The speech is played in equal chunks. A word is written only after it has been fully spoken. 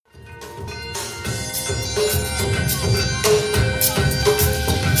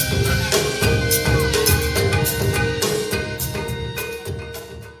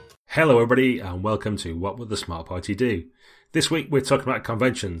Hello, everybody, and welcome to What Would the Smart Party Do? This week we're talking about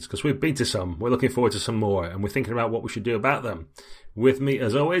conventions, because we've been to some, we're looking forward to some more, and we're thinking about what we should do about them. With me,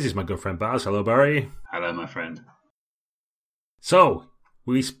 as always, is my good friend Baz. Hello, Barry. Hello, my friend. So,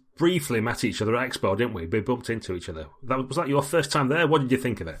 we briefly met each other at Expo, didn't we? We bumped into each other. Was that your first time there? What did you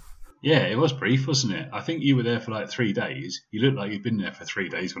think of it? Yeah, it was brief, wasn't it? I think you were there for like 3 days. You looked like you'd been there for 3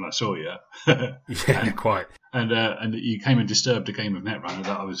 days when I saw you. Yeah, quite. And you came and disturbed a game of Netrunner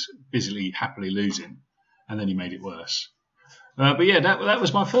that I was happily losing, and then you made it worse. But yeah, that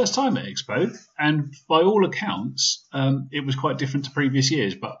was my first time at Expo, and by all accounts, it was quite different to previous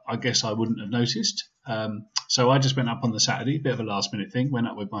years, but I guess I wouldn't have noticed. So I just went up on the Saturday, bit of a last minute thing, went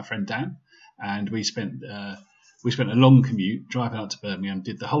up with my friend Dan, and we spent a long commute driving up to Birmingham,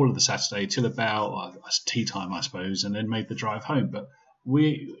 did the whole of the Saturday till about tea time, I suppose, and then made the drive home. But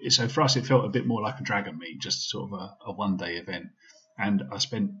so for us, it felt a bit more like a Dragon Meet, just sort of a one-day event. And I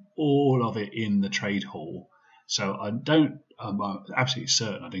spent all of it in the trade hall. So I'm absolutely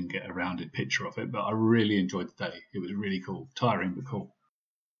certain I didn't get a rounded picture of it, but I really enjoyed the day. It was really cool. Tiring, but cool.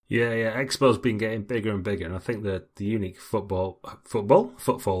 Yeah. Expo's been getting bigger and bigger, and I think that the unique footfall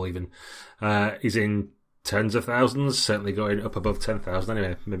even, is in tens of thousands, certainly going up above 10,000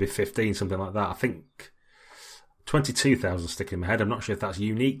 anyway, maybe 15, something like that. I think 22,000 sticking in my head. I'm not sure if that's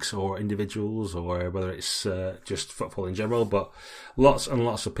uniques or individuals or whether it's just footfall in general, but lots and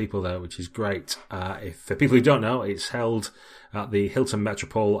lots of people there, which is great. For people who don't know, it's held at the Hilton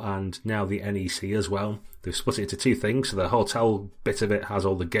Metropole and now the NEC as well. They've split it into two things. So the hotel bit of it has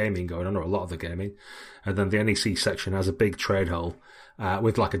all the gaming going on, or a lot of the gaming, and then the NEC section has a big trade hall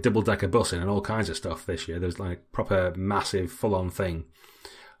with like a double-decker bus in and all kinds of stuff this year. There's like proper massive full-on thing.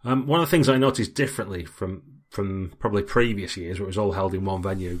 One of the things I noticed differently from probably previous years, where it was all held in one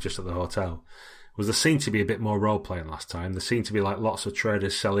venue just at the hotel, was there seemed to be a bit more role-playing last time. There seemed to be like lots of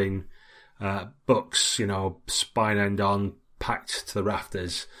traders selling books, spine end on, packed to the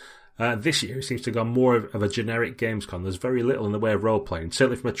rafters. This year it seems to have gone more of a generic Gamescom. There's very little in the way of role-playing,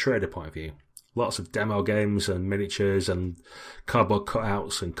 certainly from a trader point of view. Lots of demo games and miniatures and cardboard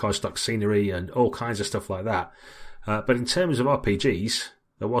cutouts and cardstock scenery and all kinds of stuff like that. But in terms of RPGs,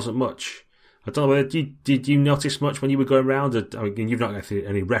 there wasn't much. I don't know whether did you notice much when you were going around? I mean, you've not got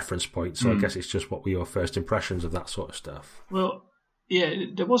any reference points, so I guess it's just what were your first impressions of that sort of stuff? Well, yeah,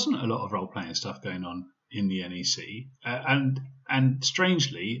 there wasn't a lot of role-playing stuff going on in the NEC, and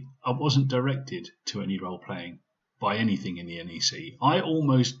strangely, I wasn't directed to any role-playing by anything in the NEC. I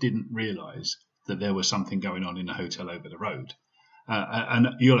almost didn't realise that there was something going on in the hotel over the road. And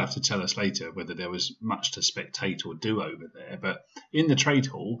you'll have to tell us later whether there was much to spectate or do over there. But in the trade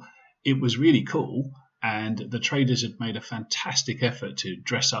hall, it was really cool, and the traders had made a fantastic effort to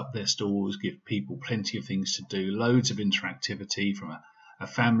dress up their stalls, give people plenty of things to do, loads of interactivity from a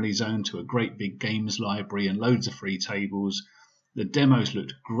family zone to a great big games library and loads of free tables. The demos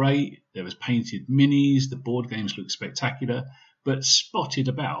looked great. There was painted minis. The board games looked spectacular. But spotted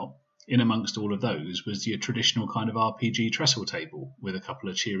about in amongst all of those was your traditional kind of RPG trestle table with a couple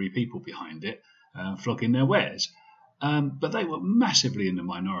of cheery people behind it flogging their wares. But they were massively in the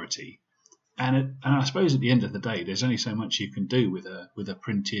minority. And I suppose at the end of the day, there's only so much you can do with a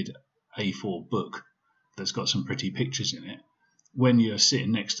printed A4 book that's got some pretty pictures in it, when you're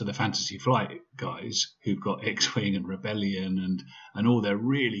sitting next to the Fantasy Flight guys who've got X-Wing and Rebellion and all their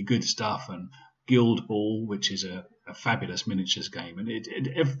really good stuff, and Guild Ball, which is a fabulous miniatures game. And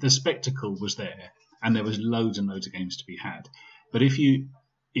if the spectacle was there, and there was loads and loads of games to be had. But if you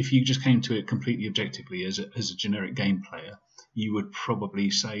just came to it completely objectively as a generic game player, you would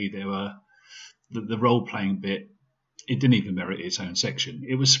probably say the role-playing bit, it didn't even merit its own section.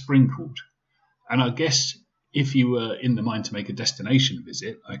 It was sprinkled. And I guess if you were in the mind to make a destination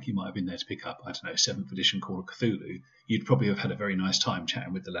visit, like you might have been there to pick up, 7th edition Call of Cthulhu, you'd probably have had a very nice time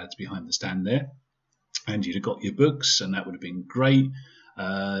chatting with the lads behind the stand there. And you'd have got your books, and that would have been great.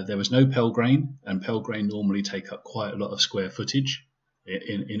 There was no Pelgrane, and Pelgrane normally take up quite a lot of square footage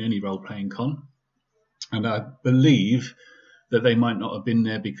in any role-playing con. And I believe that they might not have been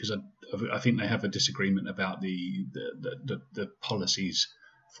there because I think they have a disagreement about the policies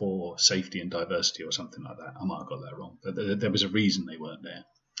for safety and diversity or something like that. I might have got that wrong, but there was a reason they weren't there.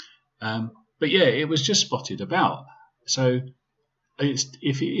 But yeah, it was just spotted about. So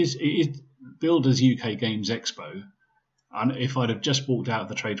if it is Builders UK Games Expo, and if I'd have just walked out of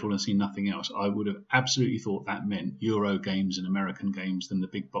the trade hall and seen nothing else, I would have absolutely thought that meant Euro games and American games than the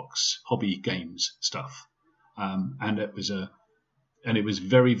big box hobby games stuff. And it was and it was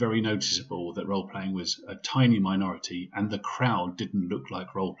very, very noticeable that role playing was a tiny minority, and the crowd didn't look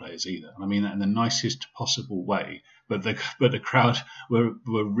like role players either. And I mean that in the nicest possible way. But the crowd were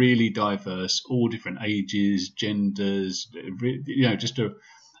really diverse, all different ages, genders.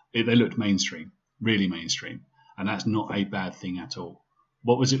 They looked mainstream, really mainstream, and that's not a bad thing at all.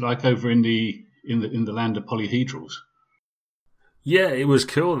 What was it like over in the land of polyhedrals? Yeah, it was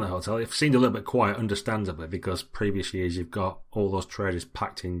cool in the hotel. It seemed a little bit quiet, understandably, because previous years you've got all those traders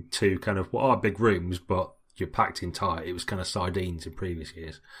packed in two kind of what are big rooms, but you're packed in tight. It was kind of sardines in previous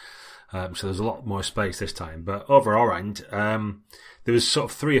years. So there's a lot more space this time. But over our end, there was sort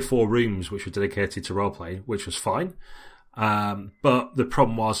of 3 or 4 rooms which were dedicated to role-playing, which was fine. But the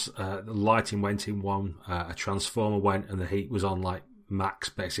problem was the lighting went in one, a transformer went, and the heat was on like max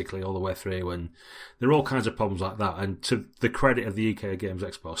basically all the way through, and there are all kinds of problems like that. And to the credit of the UK Games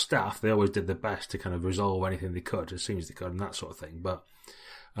Expo staff, they always did their best to kind of resolve anything they could as soon as they could and that sort of thing. But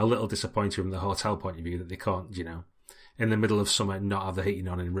a little disappointed from the hotel point of view that they can't, in the middle of summer not have the heating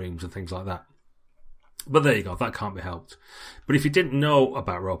on in rooms and things like that. But there you go, that can't be helped. But if you didn't know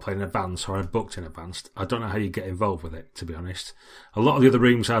about role-playing in advance or had booked in advance, I don't know how you get involved with it, to be honest. A lot of the other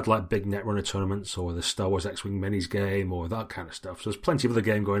rooms had like big Netrunner tournaments or the Star Wars X-Wing Minis game or that kind of stuff. So there's plenty of other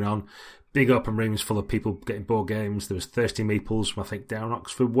game going on. Big open rooms full of people getting board games. There was Thirsty Meeples from, I think, down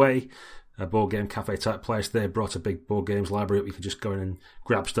Oxford Way, a board game cafe type place. They brought a big board games library up. You could just go in and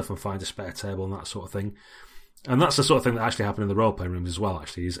grab stuff and find a spare table and that sort of thing. And that's the sort of thing that actually happened in the role-playing rooms as well,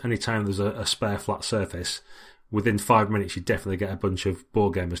 actually, is any time there's a spare flat surface, within 5 minutes you definitely get a bunch of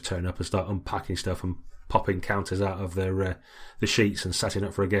board gamers turn up and start unpacking stuff and popping counters out of their the sheets and setting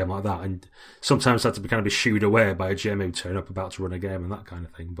up for a game like that. And sometimes had to be shooed away by a GM who'd turn up about to run a game and that kind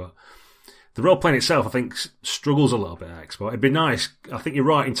of thing. But the role-playing itself, I think, struggles a little bit at Expo. It'd be nice. I think you're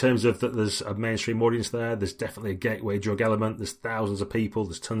right in terms of that there's a mainstream audience there. There's definitely a gateway drug element. There's thousands of people.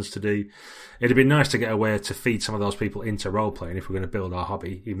 There's tons to do. It'd be nice to get a way to feed some of those people into role-playing if we're going to build our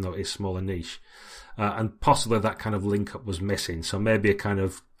hobby, even though it is small and niche. And possibly that kind of link-up was missing. So maybe a kind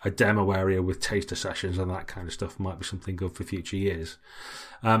of a demo area with taster sessions and that kind of stuff might be something good for future years.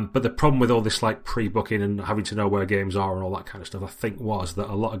 But the problem with all this like pre-booking and having to know where games are and all that kind of stuff, I think, was that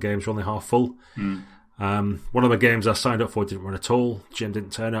a lot of games were only half full. One of the games I signed up for didn't run at all. Jim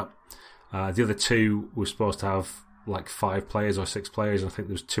didn't turn up. The other 2 were supposed to have like 5 players or 6 players, and I think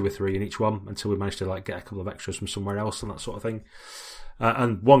there was 2 or 3 in each one until we managed to like get a couple of extras from somewhere else and that sort of thing.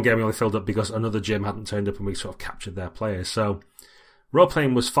 And one game we only filled up because another gym hadn't turned up and we sort of captured their players. So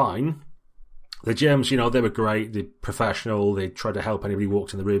role-playing was fine. The gyms, they were great. They're professional. They tried to help anybody who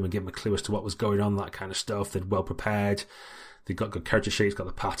walked in the room and give them a clue as to what was going on, that kind of stuff. They're well prepared. They've got good character sheets, got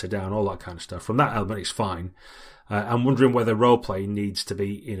the patter down, all that kind of stuff. From that element, it's fine. I'm wondering whether role-playing needs to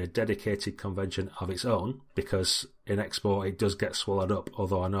be in a dedicated convention of its own, because in Expo it does get swallowed up,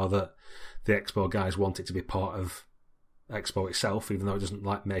 although I know that the Expo guys want it to be part of Expo itself, even though it doesn't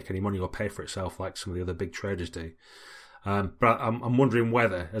like make any money or pay for itself like some of the other big traders do. But I'm wondering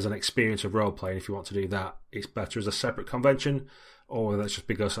whether, as an experience of role-playing, if you want to do that, it's better as a separate convention, or whether that's just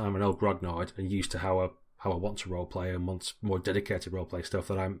because I'm an old grognard and used to how I want to role-play and want more dedicated role-play stuff,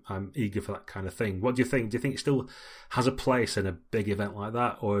 that I'm eager for that kind of thing. What do you think? Do you think it still has a place in a big event like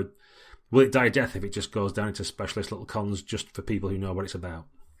that, or will it die a death if it just goes down into specialist little cons just for people who know what it's about?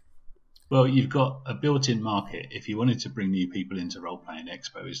 Well, you've got a built-in market. If you wanted to bring new people into role-playing,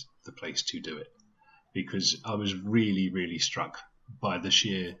 Expo is the place to do it. Because I was really, really struck by the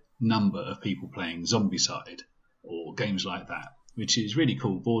sheer number of people playing Zombicide or games like that, which is really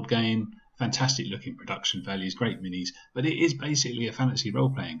cool board game, fantastic looking production values, great minis, but it is basically a fantasy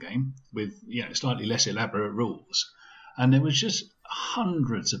role-playing game with slightly less elaborate rules. And there was just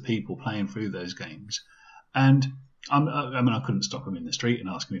hundreds of people playing through those games. And I couldn't stop them in the street and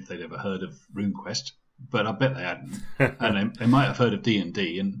ask them if they'd ever heard of RuneQuest, but I bet they hadn't. And they might have heard of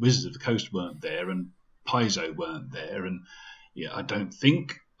D&D, and Wizards of the Coast weren't there, and Paizo weren't there, and I don't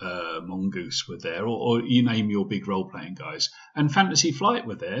think Mongoose were there, or you name your big role-playing guys. And Fantasy Flight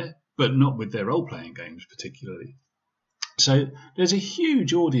were there, but not with their role-playing games particularly. So there's a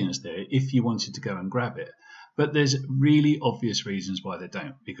huge audience there if you wanted to go and grab it. But there's really obvious reasons why they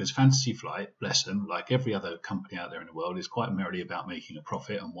don't, because Fantasy Flight, bless them, like every other company out there in the world, is quite merely about making a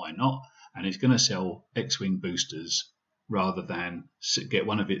profit, and why not? And it's going to sell X-Wing boosters rather than get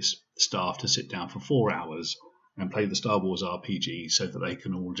one of its staff to sit down for 4 hours and play the Star Wars RPG so that they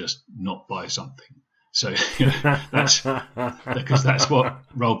can all just not buy something. So that's because that's what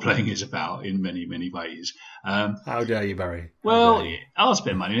role-playing is about in many, many ways. How dare you, Barry? Well, I'll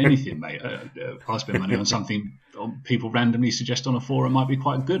spend money on anything, mate. I'll spend money on something people randomly suggest on a forum might be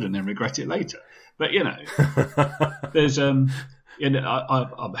quite good and then regret it later. But, there's And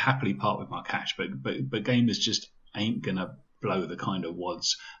I'll happily part with my cash, but gamers just ain't gonna blow the kind of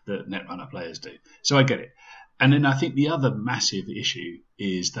wads that Netrunner players do. So I get it. And then I think the other massive issue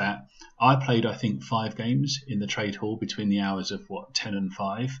is that I played, I think, 5 games in the trade hall between the hours of 10 and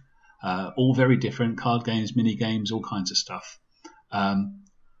 5, all very different, card games, mini games, all kinds of stuff.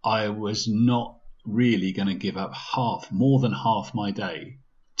 I was not really going to give up more than half my day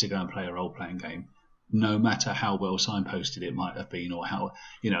to go and play a role-playing game, no matter how well signposted it might have been, or how,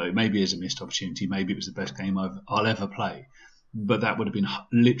 maybe it's a missed opportunity, maybe it was the best game I'll ever play. But that would have been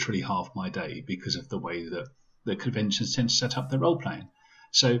literally half my day because of the way that the conventions tend to set up their role-playing.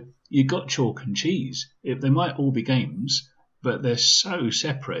 So you've got chalk and cheese. They might all be games, but they're so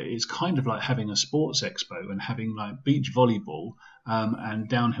separate. It's kind of like having a sports expo and having like beach volleyball and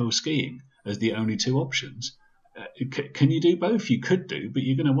downhill skiing as the only 2 options. Can you do both? You could do, but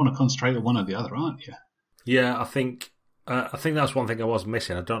you're going to want to concentrate on one or the other, aren't you? Yeah, I think that's one thing I was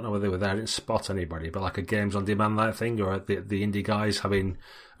missing. I don't know whether they were there. I didn't spot anybody, but like a games on demand night thing, or the indie guys having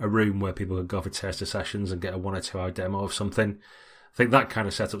a room where people could go for taster sessions and get a 1 or 2 hour demo of something. I think that kind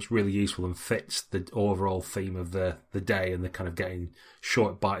of setup's really useful and fits the overall theme of the day and the kind of getting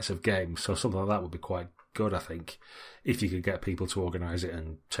short bites of games. So something like that would be quite good, I think, if you could get people to organise it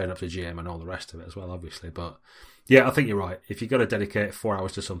and turn up to GM and all the rest of it as well, obviously. But yeah, I think you're right. If you've got to dedicate 4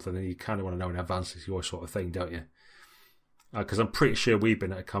 hours to something, then you kind of want to know in advance it's your sort of thing, don't you? Because I'm pretty sure we've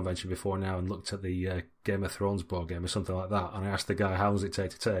been at a convention before now and looked at the Game of Thrones board game or something like that, and I asked the guy how long does it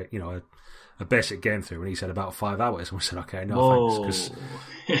take to take, a basic game through, and he said about 5 hours, and we said, okay, no thanks,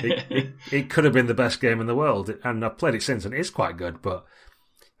 because it could have been the best game in the world, and I've played it since, and it's quite good, but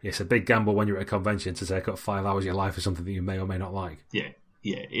it's a big gamble when you're at a convention to take up 5 hours of your life for something that you may or may not like. Yeah,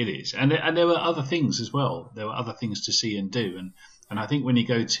 it is. And there were other things as well. There were other things to see and do, and I think when you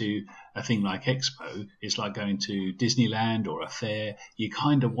go to a thing like Expo, it's like going to Disneyland or a fair. You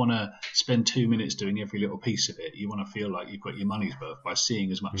kind of want to spend 2 minutes doing every little piece of it. You want to feel like you've got your money's worth by seeing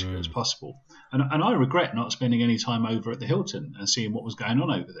as much of it as possible. And I regret not spending any time over at the Hilton and seeing what was going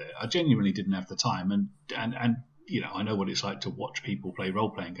on over there. I genuinely didn't have the time, and I know what it's like to watch people play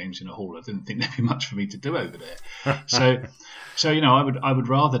role-playing games in a hall. I didn't think there'd be much for me to do over there. So I would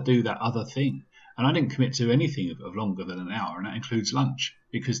rather do that other thing. And I didn't commit to anything of longer than an hour, and that includes lunch,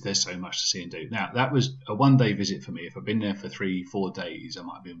 because there's so much to see and do. Now, that was a 1-day visit for me. If I'd been there for 3-4 days, I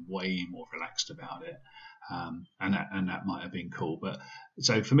might have been way more relaxed about it. And that might have been cool. But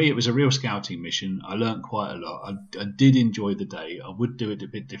so for me, it was a real scouting mission. I learnt quite a lot. I did enjoy the day. I would do it a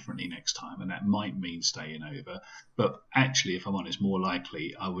bit differently next time, and that might mean staying over. But actually, if I'm honest, more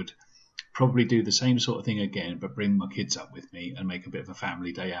likely I would probably do the same sort of thing again, but bring my kids up with me and make a bit of a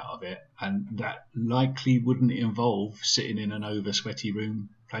family day out of it. And that likely wouldn't involve sitting in an over sweaty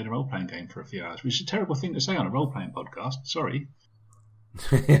room playing a role-playing game for a few hours, which is a terrible thing to say on a role-playing podcast. Sorry.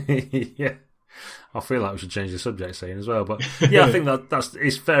 Yeah. I feel like we should change the subject scene as well, but yeah, I think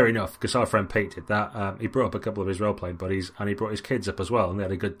it's fair enough, because our friend Pete did that. He brought up a couple of his role-playing buddies, and he brought his kids up as well, and they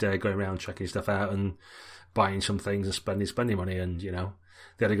had a good day going around checking stuff out and buying some things and spending money, and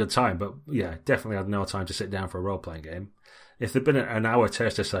they had a good time. But yeah, definitely had no time to sit down for a role-playing game. If there'd been an hour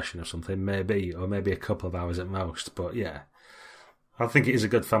taster session or something, maybe a couple of hours at most. But yeah, I think it is a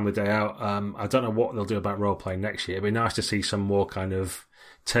good family day out. I don't know what they'll do about role-playing next year. It'd be nice to see some more kind of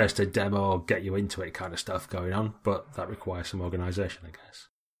taster demo, get you into it kind of stuff going on, but that requires some organisation, I guess.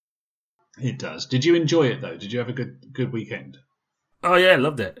 It does. Did you enjoy it, though? Did you have a good weekend? Oh yeah,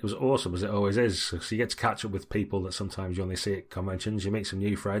 loved it. It was awesome, as it always is. So you get to catch up with people that sometimes you only see at conventions. You meet some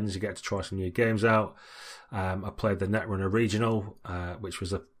new friends. You get to try some new games out. I played the Netrunner Regional, which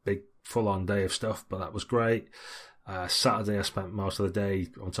was a big full-on day of stuff, but that was great. Saturday I spent most of the day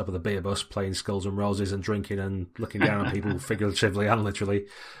on top of the beer bus playing Skulls and Roses and drinking and looking down on people figuratively and literally.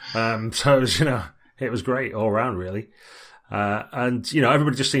 So it was, it was great all around, really. And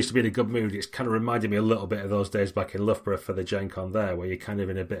everybody just seems to be in a good mood. It's kind of reminded me a little bit of those days back in Loughborough for the Gen Con there, where you're kind of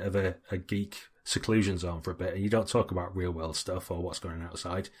in a bit of a geek seclusion zone for a bit, and you don't talk about real world stuff or what's going on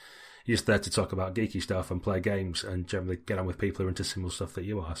outside. You're just there to talk about geeky stuff and play games and generally get on with people who are into similar stuff that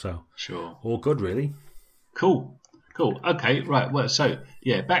you are. So sure, all good, really. Cool. Okay, right. Well, so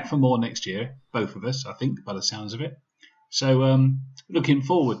yeah, back for more next year, both of us, I think, by the sounds of it. So looking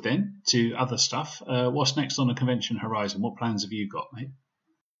forward then to other stuff. What's next on the convention horizon? What plans have you got, mate?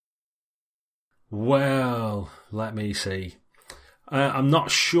 Well, let me see. I'm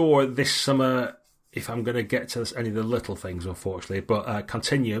not sure this summer if I'm going to get to any of the little things, unfortunately, but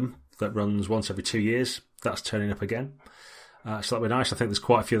Continuum, that runs once every 2 years, that's turning up again. So that'll be nice. I think there's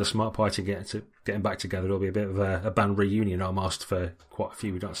quite a few of the Smart Party getting back together. It'll be a bit of a band reunion almost for quite a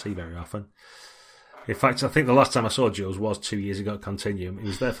few we don't see very often. In fact, I think the last time I saw Jules was 2 years ago at Continuum. He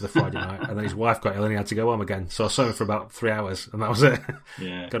was there for the Friday night, and then his wife got ill and he had to go home again. So I saw him for about 3 hours, and that was it.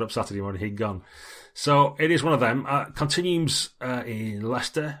 Yeah. Got up Saturday morning, he'd gone. So it is one of them. Continuum's in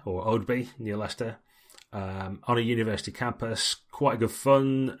Leicester, or Oadby, near Leicester, on a university campus. Quite good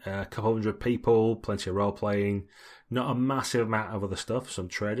fun, a couple hundred people, plenty of role-playing. Not a massive amount of other stuff, some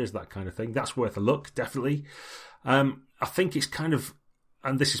traders, that kind of thing. That's worth a look, definitely. I think it's kind of...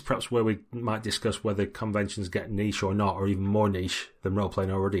 And this is perhaps where we might discuss whether conventions get niche or not, or even more niche than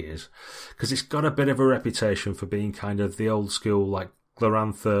role-playing already is. Because it's got a bit of a reputation for being kind of the old school, like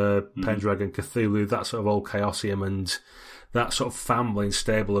Glorantha, Pendragon, Cthulhu, that sort of old Chaosium, and that sort of family and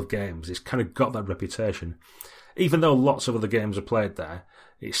stable of games. It's kind of got that reputation. Even though lots of other games are played there,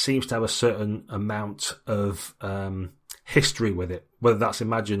 it seems to have a certain amount of history with it. Whether that's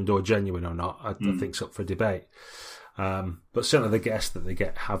imagined or genuine or not, I think it's up for debate. But certainly the guests that they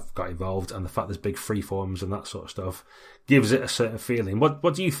get have got involved, and the fact there's big freeforms and that sort of stuff gives it a certain feeling.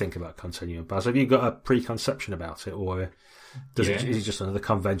 What do you think about Continuum, Baz? Have you got a preconception about it, or is it just another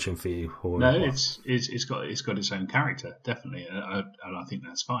convention for you? Or no, it's got its own character, definitely, and I think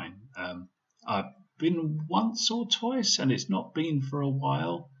that's fine. I've been once or twice, and it's not been for a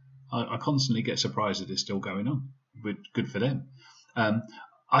while. I constantly get surprised that it's still going on. But good for them.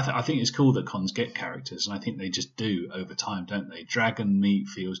 I think it's cool that cons get characters, and I think they just do over time, don't they? Dragon Meet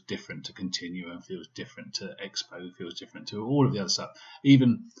feels different to Continuum, feels different to Expo, feels different to all of the other stuff.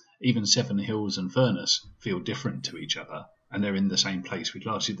 Even Seven Hills and Furnace feel different to each other, and they're in the same place with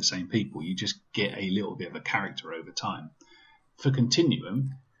largely the same people. You just get a little bit of a character over time. For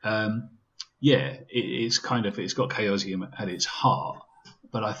Continuum, it's got Chaosium at its heart,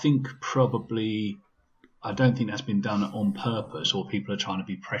 but I think probably... I don't think that's been done on purpose, or people are trying to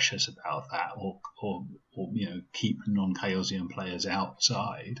be precious about that, or keep non-Chaosium players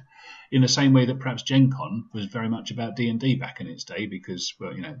outside, in the same way that perhaps Gen Con was very much about D&D back in its day, because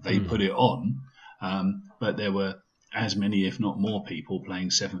they put it on, but there were as many, if not more, people playing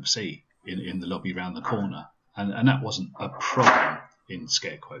 7th Sea in the lobby round the corner, and that wasn't a problem in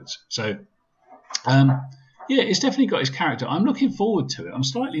scare quotes. So. It's definitely got its character. I'm looking forward to it. I'm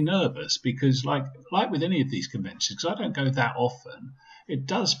slightly nervous because, like with any of these conventions, because I don't go that often, it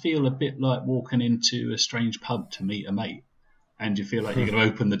does feel a bit like walking into a strange pub to meet a mate, and you feel like you're going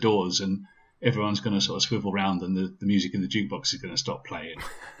to open the doors and everyone's going to sort of swivel round and the music in the jukebox is going to stop playing.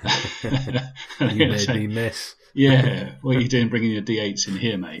 You made me miss. Yeah, what are you doing bringing your D8s in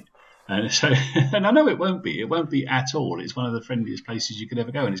here, mate? And I know it won't be at all. It's one of the friendliest places you could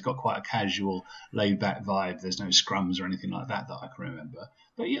ever go, and it's got quite a casual, laid-back vibe. There's no scrums or anything like that I can remember.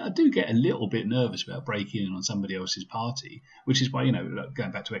 But yeah, I do get a little bit nervous about breaking in on somebody else's party, which is why,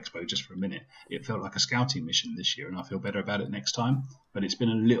 going back to Expo just for a minute, it felt like a scouting mission this year, and I feel better about it next time. But it's been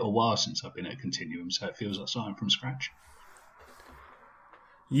a little while since I've been at Continuum, so it feels like starting from scratch.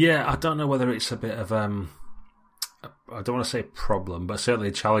 Yeah, I don't know whether it's a bit of... I don't want to say problem, but certainly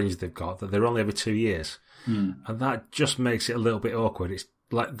a challenge they've got, that they're only every 2 years. And that just makes it a little bit awkward. It's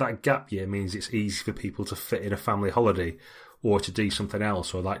like that gap year means it's easy for people to fit in a family holiday or to do something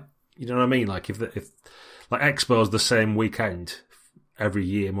else, or you know what I mean? Like if like Expo's the same weekend every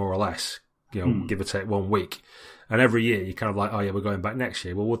year, more or less, give or take 1 week. And every year you're kind of like, oh yeah, we're going back next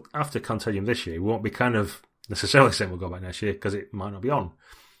year. Well, after Continuum this year, we won't be kind of necessarily saying we'll go back next year because it might not be on.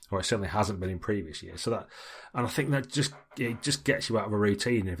 Or it certainly hasn't been in previous years. And I think that it just gets you out of a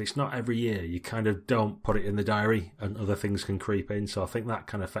routine. If it's not every year, you kind of don't put it in the diary, and other things can creep in. So I think that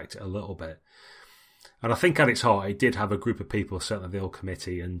can affect it a little bit. And I think at its heart, it did have a group of people, certainly the old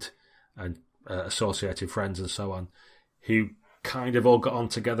committee and associated friends and so on, who kind of all got on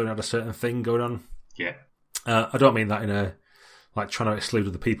together and had a certain thing going on. Yeah. I don't mean that in a like trying to exclude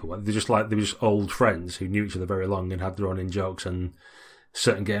other people. They were just old friends who knew each other very long and had their own in jokes and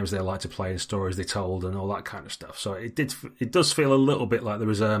certain games they like to play and stories they told and all that kind of stuff. So it does feel a little bit like there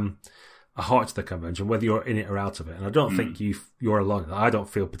was a heart to the convention, whether you're in it or out of it. And I don't think you're alone. I don't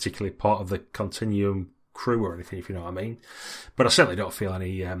feel particularly part of the Continuum crew or anything, if you know what I mean. But I certainly don't feel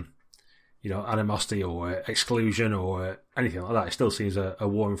any animosity or exclusion or anything like that. It still seems a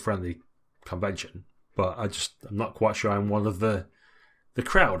warm, friendly convention. But I'm not quite sure I'm one of the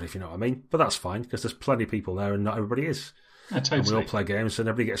crowd, if you know what I mean. But that's fine, because there's plenty of people there and not everybody is. Yeah, totally. And we all play games and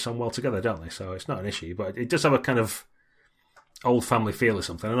everybody gets on well together, don't they? So it's not an issue, but it does have a kind of old family feel or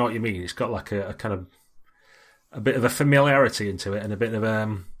something. I know what you mean. It's got like a kind of a bit of a familiarity into it and a bit of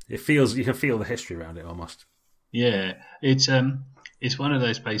it feels, you can feel the history around it almost. Yeah, it's one of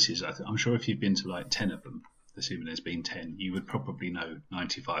those places. I'm sure if you've been to like 10 of them, assuming there's been 10, you would probably know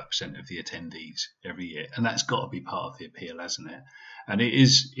 95% of the attendees every year, and that's got to be part of the appeal, hasn't it? And it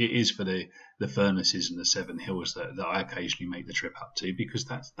is for the Furnaces and the Seven Hills that I occasionally make the trip up to, because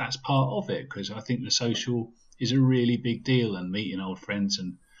that's part of it. Because I think the social is a really big deal, and meeting old friends,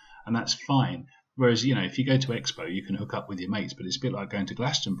 and that's fine. Whereas, if you go to Expo, you can hook up with your mates, but it's a bit like going to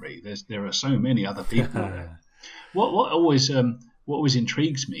Glastonbury. There are so many other people there. What always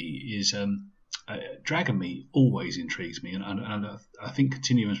intrigues me is Dragon Meet always intrigues me, and I think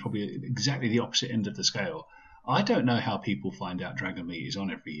Continuum is probably exactly the opposite end of the scale. I don't know how people find out Dragon Meet is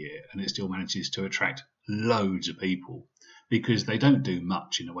on every year and it still manages to attract loads of people, because they don't do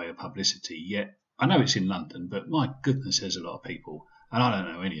much in the way of publicity. Yet I know it's in London, but my goodness, there's a lot of people, and I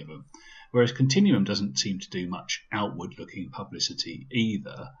don't know any of them. Whereas Continuum doesn't seem to do much outward-looking publicity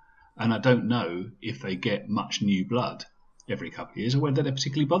either, and I don't know if they get much new blood every couple of years, or whether they're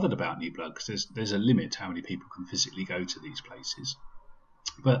particularly bothered about new blood, because there's a limit to how many people can physically go to these places.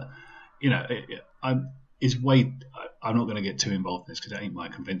 But I'm not going to get too involved in this because it ain't my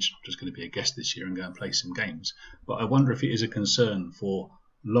convention. I'm just going to be a guest this year and go and play some games. But I wonder if it is a concern for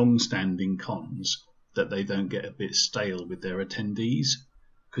long-standing cons that they don't get a bit stale with their attendees,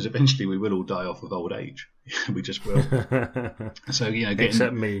 because eventually we will all die off of old age. We just will. So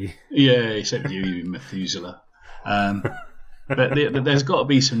except me. Yeah, except you Methuselah. But there's got to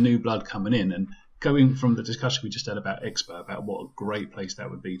be some new blood coming in, and going from the discussion we just had about Expo, about what a great place that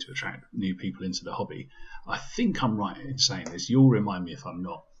would be to attract new people into the hobby, I think I'm right in saying this. You'll remind me if I'm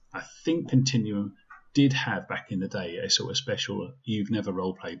not. I think Continuum did have back in the day a sort of special you've never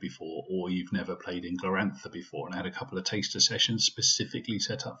role played before, or you've never played in Glorantha before, and had a couple of taster sessions specifically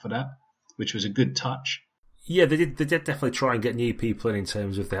set up for that, which was a good touch. Yeah, they did definitely try and get new people in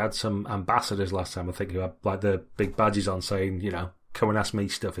terms of, they had some ambassadors last time, I think, who had like the big badges on saying, come and ask me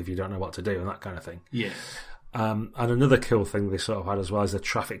stuff if you don't know what to do, and that kind of thing. Yeah. And another cool thing they sort of had as well is the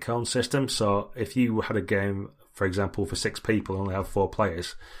traffic cone system. So if you had a game, for example, for 6 people and only have 4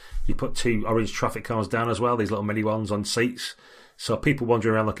 players, you put 2 orange traffic cones down as well, these little mini ones on seats. So people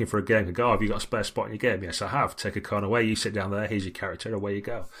wandering around looking for a game could go, have you got a spare spot in your game? Yes, I have. Take a cone away, you sit down there, here's your character, away you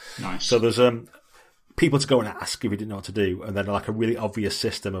go. Nice. So there's people to go and ask if you didn't know what to do, and then like a really obvious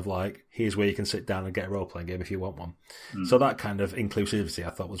system of like, here's where you can sit down and get a role-playing game if you want one. So that kind of inclusivity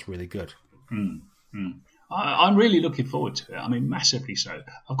I thought was really good. I'm really looking forward to it. I mean, massively so.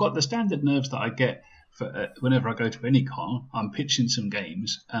 I've got the standard nerves that I get for whenever I go to any con. I'm pitching some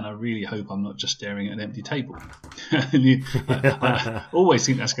games, and I really hope I'm not just staring at an empty table. I always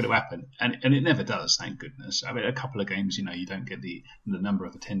think that's going to happen, and it never does, thank goodness. I mean, a couple of games, you don't get the number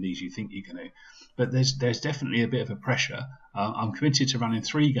of attendees you think you're going to. But there's definitely a bit of a pressure. I'm committed to running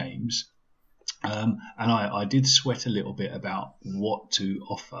 3 games, and I did sweat a little bit about what to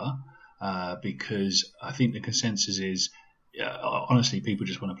offer, because I think the consensus is, honestly, people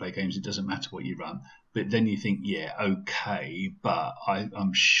just want to play games. It doesn't matter what you run. But then you think, yeah, okay, but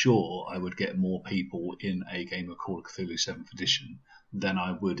I'm sure I would get more people in a game of Call of Cthulhu 7th edition than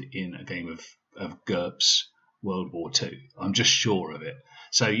I would in a game of GURPS World War II. I'm just sure of it.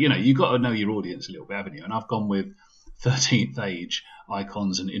 So, you've got to know your audience a little bit, haven't you? And I've gone with 13th Age,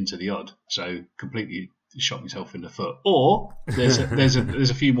 Icons, and Into the Odd. So completely shot myself in the foot. Or there's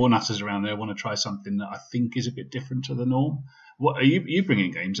a few more nutters around there who want to try something that I think is a bit different to the norm. What are you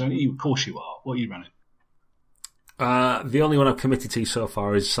bringing games, aren't you? Of course you are. What are you running? The only one I've committed to so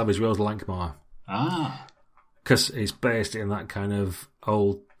far is Savage Worlds Lankmar. Because it's based in that kind of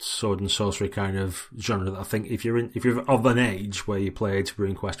old sword and sorcery kind of genre that I think if you're of an age where you played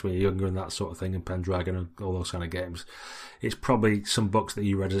RuneQuest when you're younger and that sort of thing, and Pendragon and all those kind of games, it's probably some books that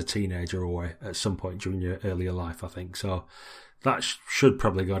you read as a teenager or at some point during your earlier life, I think. So that should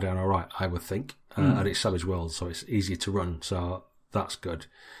probably go down all right, I would think. And it's Savage Worlds, so it's easier to run, so that's good.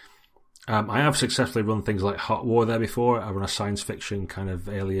 I have successfully run things like Hot War there before. I run a science fiction kind of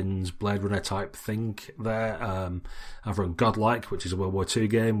aliens, Blade Runner type thing there. I've run Godlike, which is a World War II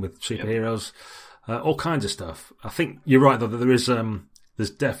game with superheroes. All kinds of stuff. I think you're right, though, that there's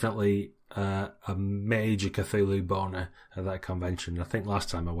definitely a major Cthulhu boner at that convention. I think last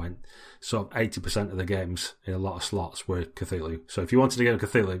time I went, sort of 80% of the games in a lot of slots were Cthulhu. So if you wanted to get a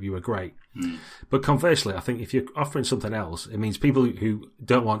Cthulhu, you were great. But conversely, I think if you're offering something else, it means people who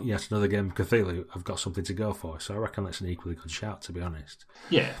don't want yet another game of Cthulhu have got something to go for. So I reckon that's an equally good shout, to be honest.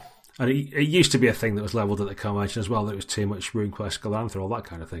 Yeah. And it used to be a thing that was levelled at the convention as well, that it was too much RuneQuest, Glorantha, all that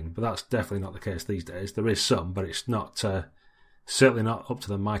kind of thing. But that's definitely not the case these days. There is some, but it's not... certainly not up to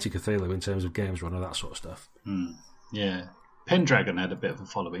the mighty Cthulhu in terms of games run or that sort of stuff. Yeah. Pendragon had a bit of a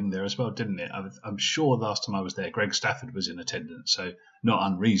following there as well, didn't it? I'm sure last time I was there, Greg Stafford was in attendance, so not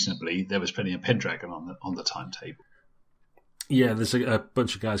unreasonably, there was plenty of Pendragon on the timetable. Yeah, there's a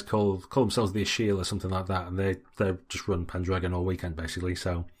bunch of guys call themselves the Ashiel or something like that, and they just run Pendragon all weekend basically.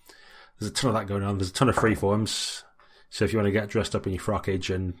 So there's a ton of that going on. There's a ton of free forms. So if you want to get dressed up in your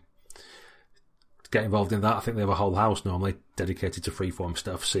frockage and get involved in that, I think they have a whole house normally dedicated to freeform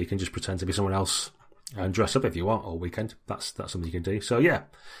stuff, so you can just pretend to be someone else and dress up if you want all weekend. That's something you can do. So yeah,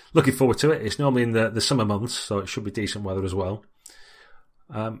 looking forward to it. It's normally in the summer months, so it should be decent weather as well.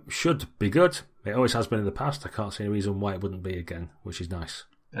 Should be good. It always has been in the past. I can't see any reason why it wouldn't be again, which is nice.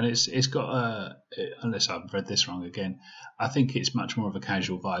 And it's got unless I've read this wrong again, I think it's much more of a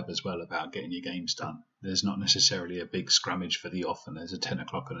casual vibe as well about getting your games done. There's not necessarily a big scrummage for the off, and there's a 10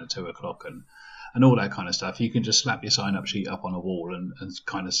 o'clock and a 2 o'clock and all that kind of stuff. You can just slap your sign-up sheet up on a wall and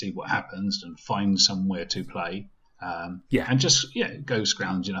kind of see what happens and find somewhere to play. And just go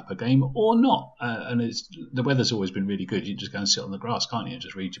scrounging up a game or not. And the weather's always been really good. You just go and sit on the grass, can't you, and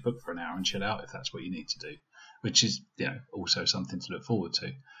just read your book for an hour and chill out if that's what you need to do, which is also something to look forward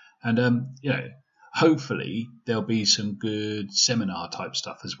to. And hopefully there'll be some good seminar type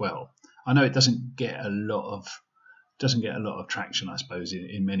stuff as well. I know it doesn't get a lot of traction, I suppose,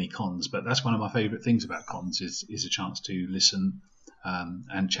 in many cons, but that's one of my favourite things about cons is a chance to listen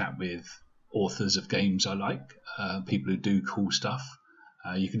and chat with authors of games I like, people who do cool stuff.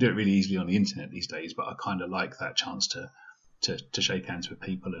 You can do it really easily on the internet these days, but I kind of like that chance to shake hands with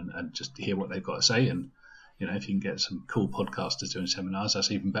people and just hear what they've got to say. And if you can get some cool podcasters doing seminars, that's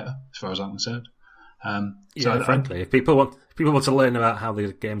even better as far as I'm concerned. Frankly, if people want to learn about how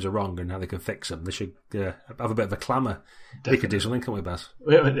the games are wrong and how they can fix them, they should have a bit of a clamour. We could do something, can't we, Baz?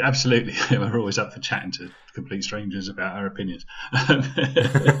 Absolutely. We're always up for chatting to complete strangers about our opinions. And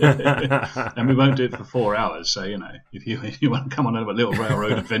we won't do it for 4 hours, so, if you want to come on a little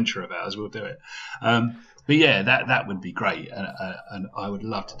railroad adventure of ours, we'll do it. But yeah, that would be great, and I would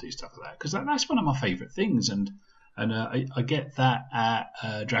love to do stuff like that, because that's one of my favourite things, and I get that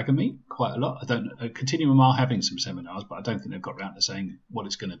at Dragon Meet quite a lot. I don't Continuum are having some seminars, but I don't think they've got around to saying what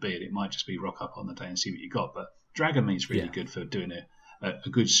it's going to be. And it might just be rock up on the day and see what you got. But Dragon Meet's really good for doing a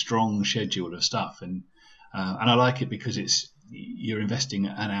good strong schedule of stuff, and I like it because you're investing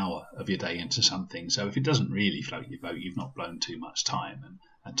an hour of your day into something. So if it doesn't really float your boat, you've not blown too much time,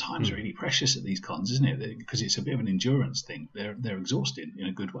 and time's really precious at these cons, isn't it? Because it's a bit of an endurance thing. They're exhausting in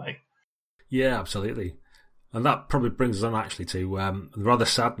a good way. Yeah, absolutely. And that probably brings us on actually to the rather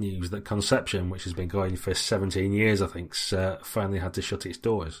sad news that Conception, which has been going for 17 years, I think, finally had to shut its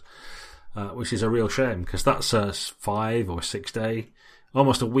doors, which is a real shame, because that's a 5 or 6 day,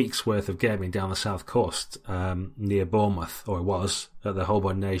 almost a week's worth of gaming down the south coast near Bournemouth, or it was, at the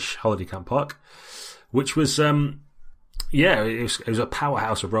Holborn Nash Holiday Camp Park, which was... it was a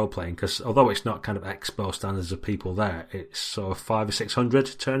powerhouse of role-playing, because although it's not kind of expo standards of people there, it's sort of 500 or 600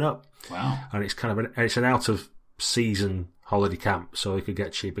 turn up. Wow. And it's kind of an out-of-season holiday camp, so you could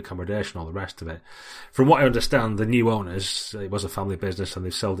get cheap accommodation, all the rest of it. From what I understand, the new owners, it was a family business, and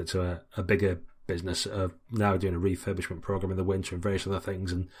they've sold it to a bigger business, now doing a refurbishment program in the winter and various other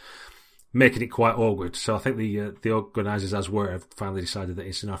things, and making it quite awkward. So I think the organisers, as were, have finally decided that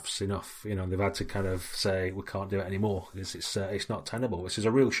enough's enough. They've had to kind of say we can't do it anymore because it's not tenable, which is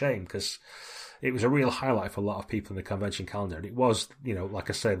a real shame, because it was a real highlight for a lot of people in the convention calendar. And it was,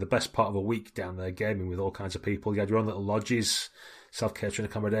 like I say, the best part of a week down there gaming with all kinds of people. You had your own little lodges, self-catering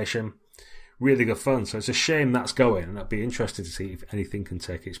accommodation, really good fun. So it's a shame that's going, and I'd be interested to see if anything can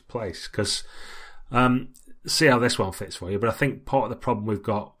take its place, because see how this one fits for you. But I think part of the problem we've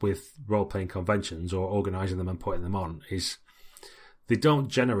got with role-playing conventions, or organising them and putting them on, is they don't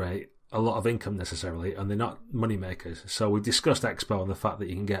generate a lot of income necessarily, and they're not money makers. So we discussed Expo and the fact that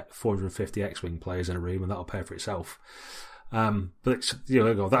you can get 450 X-Wing players in a room, and that'll pay for itself. But it's,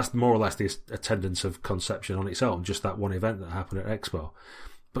 that's more or less the attendance of Conception on its own, just that one event that happened at Expo.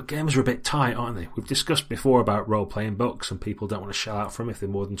 But games are a bit tight, aren't they? We've discussed before about role-playing books, and people don't want to shell out for them if they're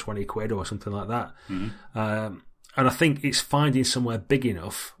more than 20 quid or something like that. Mm-hmm. And I think it's finding somewhere big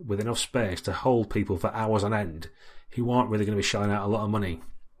enough, with enough space, to hold people for hours on end who aren't really going to be shelling out a lot of money.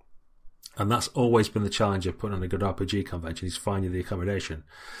 And that's always been the challenge of putting on a good RPG convention, is finding the accommodation.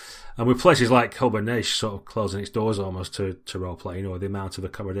 And with places like Holborn Nash sort of closing its doors almost to role-playing, or the amount of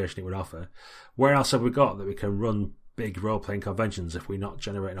accommodation it would offer, where else have we got that we can run big role-playing conventions if we're not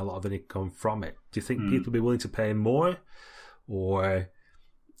generating a lot of income from it? Do you think people will be willing to pay more? Or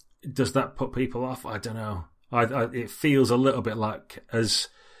does that put people off? I don't know. It feels a little bit like, as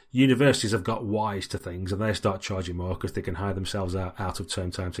universities have got wise to things and they start charging more because they can hire themselves out of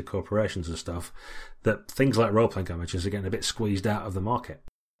term time to corporations and stuff, that things like role-playing conventions are getting a bit squeezed out of the market.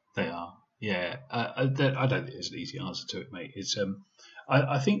 They are, yeah. I don't think there's an easy answer to it, mate. It's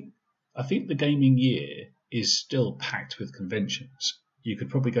I think the gaming year is still packed with conventions. You could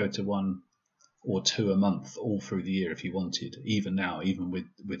probably go to one or two a month all through the year if you wanted, even now, even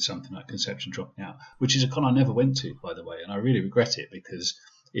with something like Conception dropping out, which is a con I never went to, by the way, and I really regret it because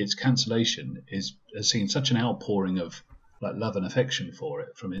its cancellation has seen such an outpouring of like love and affection for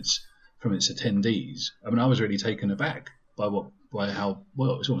it from its attendees. I mean, I was really taken aback by how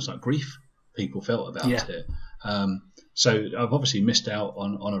it's almost like grief people felt about it. So I've obviously missed out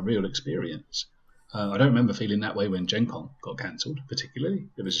on a real experience. I don't remember feeling that way when Gen Con got cancelled, particularly.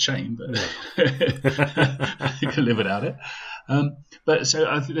 It was a shame, but you can live without it. But so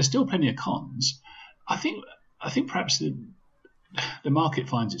I think there's still plenty of cons. I think perhaps the market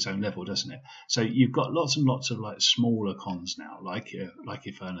finds its own level, doesn't it? So you've got lots and lots of like smaller cons now, like your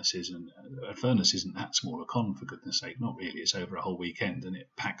Furnace is, and Furnace isn't that small a con, for goodness sake, not really. It's over a whole weekend and it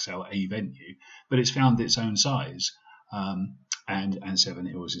packs out a venue, but it's found its own size. And Seven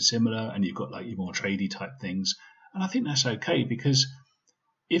Hills is similar, and you've got like your more tradey type things, and I think that's okay because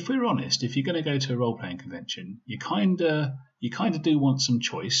if we're honest, if you're going to go to a role playing convention, you kind of do want some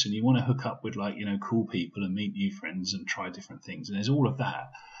choice, and you want to hook up with like cool people and meet new friends and try different things, and there's all of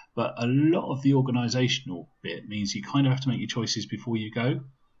that. But a lot of the organisational bit means you kind of have to make your choices before you go,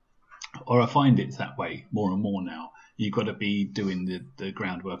 or I find it's that way more and more now. You've got to be doing the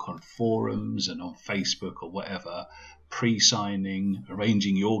groundwork on forums and on Facebook or whatever, pre-signing,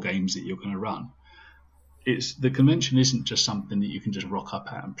 arranging your games that you're going to run. The convention isn't just something that you can just rock up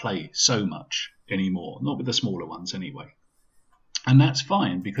at and play so much anymore, not with the smaller ones anyway. And that's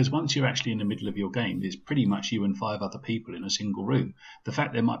fine, because once you're actually in the middle of your game, it's pretty much you and 5 other people in a single room. The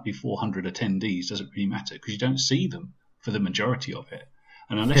fact there might be 400 attendees doesn't really matter because you don't see them for the majority of it.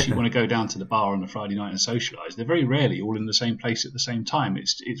 And unless you want to go down to the bar on a Friday night and socialise, they're very rarely all in the same place at the same time.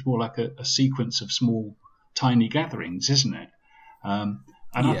 It's more like a sequence of small, tiny gatherings, isn't it?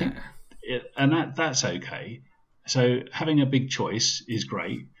 I think that's okay. So having a big choice is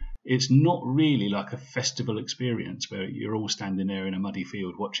great. It's not really like a festival experience where you're all standing there in a muddy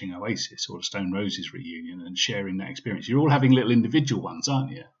field watching Oasis or the Stone Roses reunion and sharing that experience. You're all having little individual ones,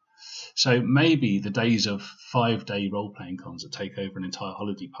 aren't you? So maybe the days of 5-day role-playing cons that take over an entire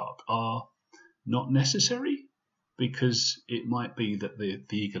holiday park are not necessary, because it might be that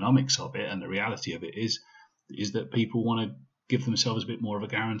the economics of it and the reality of it is that people want to give themselves a bit more of a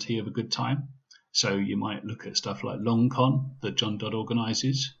guarantee of a good time. So you might look at stuff like Long Con that John Dodd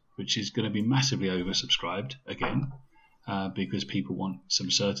organises, which is going to be massively oversubscribed again, because people want some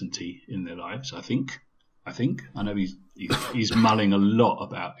certainty in their lives, I think. I know he's mulling a lot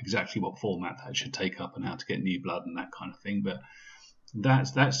about exactly what format that should take up and how to get new blood and that kind of thing, but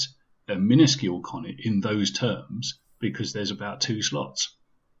that's a minuscule con in those terms, because there's about 2 slots,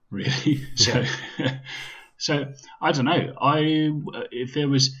 really. So I don't know. If there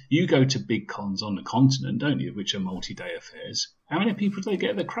was, you go to big cons on the continent, don't you, which are multi-day affairs. How many people do they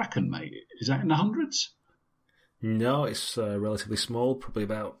get at the Kraken, mate? Is that in the hundreds? No, it's relatively small, probably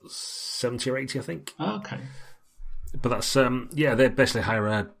about 70 or 80, I think. Oh, okay. But that's they basically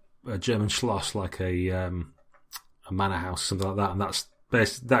hire a German Schloss, like a manor house, something like that, and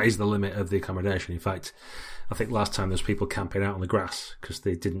that is the limit of the accommodation. In fact, I think last time there was people camping out on the grass because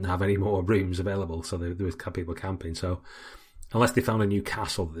they didn't have any more rooms available, so there was people camping. So unless they found a new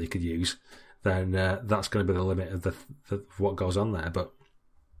castle that they could use, then that's going to be the limit of what goes on there. But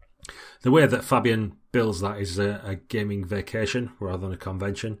the way that Fabian builds that is a gaming vacation rather than a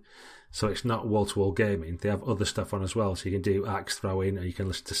convention. So it's not wall-to-wall gaming. They have other stuff on as well. So you can do axe throwing, and you can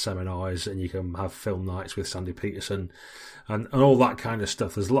listen to seminars, and you can have film nights with Sandy Peterson and all that kind of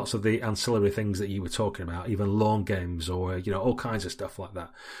stuff. There's lots of the ancillary things that you were talking about, even lawn games or, all kinds of stuff like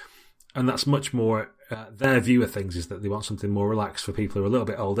that. And that's much more, their view of things is that they want something more relaxed for people who are a little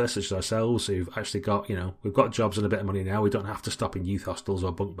bit older, such as ourselves, who've actually got, we've got jobs and a bit of money now. We don't have to stop in youth hostels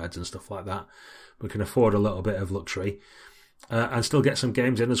or bunk beds and stuff like that. We can afford a little bit of luxury. And still get some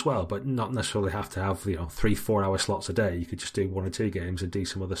games in as well, but not necessarily have to have 3-4 hour slots a day. You could just do 1 or 2 games and do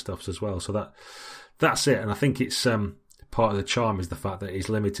some other stuff as well. So that's it. And I think it's part of the charm is the fact that it's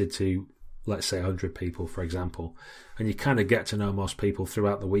limited to, let's say, 100 people, for example, and you kind of get to know most people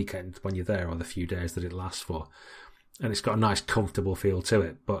throughout the weekend when you're there, or the few days that it lasts for. And it's got a nice, comfortable feel to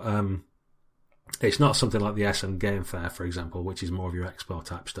it. But it's not something like the SM Game Fair, for example, which is more of your expo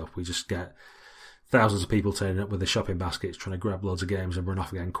type stuff. We just get thousands of people turning up with their shopping baskets trying to grab loads of games and run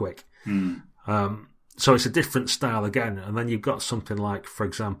off again quick. So it's a different style again, and then you've got something like, for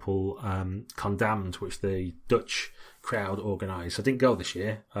example, Condemned, which the Dutch crowd organised. I didn't go this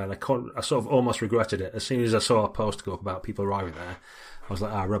year, and I sort of almost regretted it. As soon as I saw a post go up about people arriving there, I was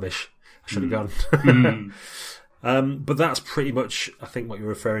like, rubbish, I should have gone. But that's pretty much, I think, what you were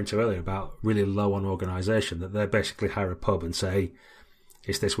referring to earlier about really low on organisation, that they basically hire a pub and say,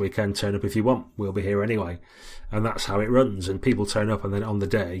 it's this weekend, turn up if you want, we'll be here anyway. And that's how it runs. And people turn up, and then on the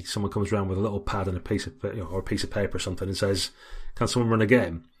day, someone comes around with a little pad and a piece of paper or something and says, can someone run a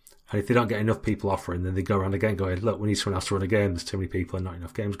game? And if they don't get enough people offering, then they go around again going, look, we need someone else to run a game. There's too many people and not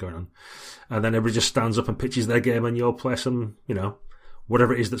enough games going on. And then everybody just stands up and pitches their game, and you'll play some,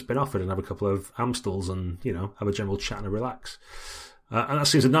 whatever it is that's been offered, and have a couple of Amstels and, have a general chat and a relax. And that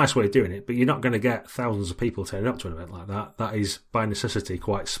seems a nice way of doing it, but you're not going to get thousands of people turning up to an event like that. That is, by necessity,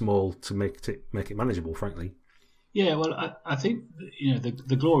 quite small to make it manageable, frankly. Yeah, well, I think,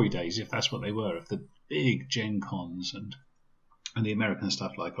 the glory days, if that's what they were, of the big Gen Cons and the American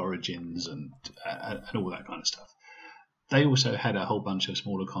stuff like Origins and all that kind of stuff, they also had a whole bunch of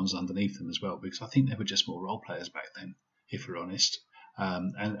smaller cons underneath them as well, because I think they were just more role players back then, if we're honest.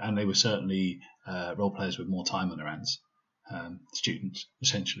 And they were certainly role players with more time on their hands. Students,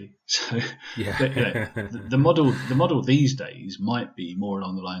 essentially. So yeah. The model these days might be more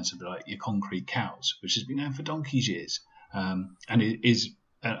along the lines of like your Concrete Cows, which has been going for donkey's years, and it is,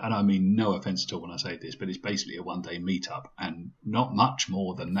 and I mean no offence at all when I say this, but it's basically a one-day meetup and not much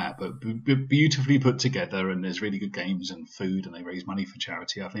more than that, but beautifully put together, and there's really good games and food, and they raise money for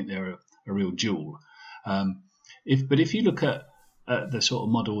charity. I think they're a real jewel. If you look at the sort of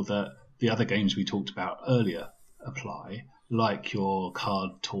model that the other games we talked about earlier apply, like your card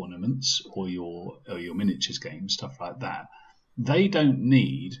tournaments or your miniatures games, stuff like that, they don't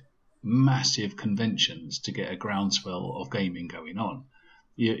need massive conventions to get a groundswell of gaming going on.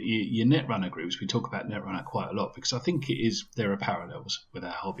 Your Netrunner groups, we talk about Netrunner quite a lot because I think there are parallels with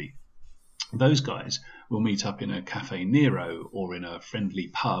our hobby. Those guys will meet up in a Cafe Nero or in a friendly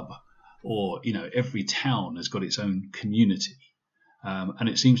pub, or every town has got its own community, and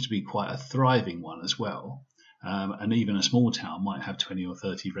it seems to be quite a thriving one as well. And even a small town might have 20 or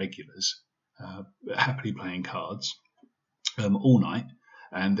 30 regulars happily playing cards all night,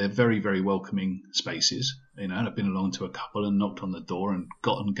 and they're very, very welcoming spaces. And I've been along to a couple and knocked on the door and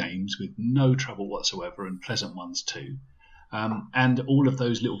gotten games with no trouble whatsoever, and pleasant ones too. And all of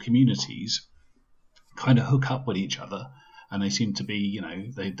those little communities kind of hook up with each other, and they seem to be,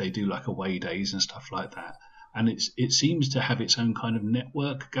 they do like away days and stuff like that. And it seems to have its own kind of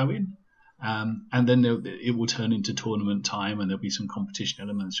network going. And then it will turn into tournament time, and there'll be some competition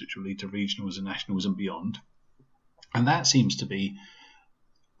elements which will lead to regionals and nationals and beyond. And that seems to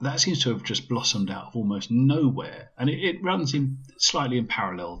have just blossomed out of almost nowhere. And it runs slightly in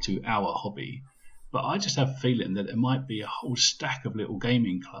parallel to our hobby. But I just have a feeling that there might be a whole stack of little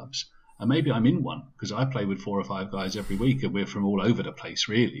gaming clubs. And maybe I'm in one, because I play with 4 or 5 guys every week, and we're from all over the place,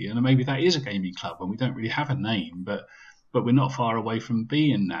 really. And maybe that is a gaming club, and we don't really have a name, but we're not far away from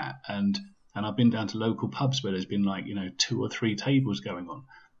being that. And I've been down to local pubs where there's been 2 or 3 tables going on.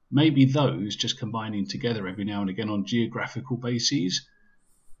 Maybe those just combining together every now and again on geographical bases,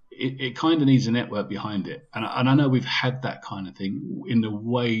 it kind of needs a network behind it. And I know we've had that kind of thing in the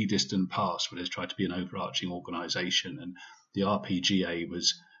way distant past, where there's tried to be an overarching organisation, and the RPGA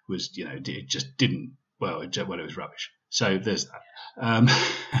was it just didn't, it was rubbish. So there's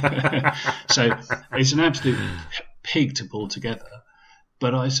that. So it's an absolute pig to pull together.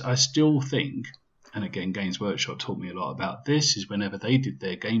 But I still think, and again, Games Workshop taught me a lot about this, is whenever they did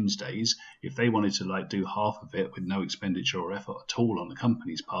their games days, if they wanted to do half of it with no expenditure or effort at all on the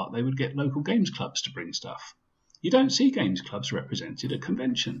company's part, they would get local games clubs to bring stuff. You don't see games clubs represented at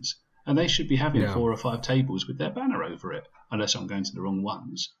conventions, and they should be having 4 or 5 tables with their banner over it, unless I'm going to the wrong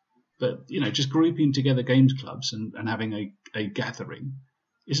ones. But just grouping together games clubs and having a gathering,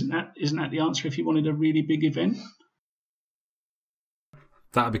 isn't that the answer if you wanted a really big event?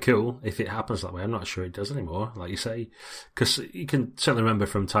 That'd be cool if it happens that way. I'm not sure it does anymore, like you say, because you can certainly remember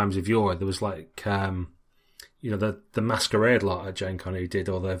from times of yore there was the Masquerade lot at Gen Con who did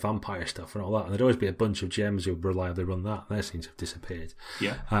all their vampire stuff and all that, and there'd always be a bunch of gems who would reliably run that. They seem to have disappeared.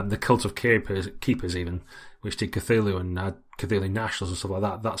 Yeah. The Cult of Keepers even, which did Cthulhu and Cthulhu Nationals and stuff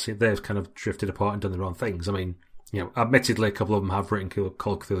like that. They've kind of drifted apart and done their own things. I mean, admittedly, a couple of them have written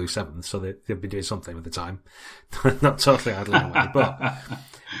Call Cthulhu 7th, so they've been doing something with the time. Not totally idling away, but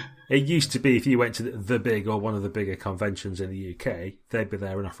it used to be if you went to the big or one of the bigger conventions in the UK, they'd be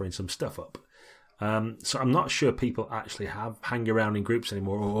there and offering some stuff up. So I'm not sure people actually hang around in groups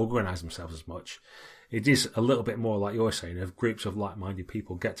anymore or organise themselves as much. It is a little bit more like you're saying, of groups of like-minded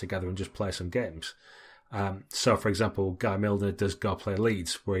people get together and just play some games. So, for example, Guy Milner does Go Play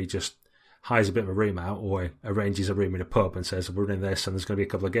Leeds, where he just hires a bit of a room out or arranges a room in a pub and says, we're running this and there's going to be a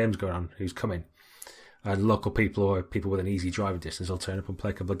couple of games going on. Who's coming? And local people or people with an easy driving distance will turn up and play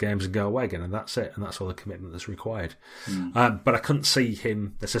a couple of games and go away again, and that's it. And that's all the commitment that's required. But I couldn't see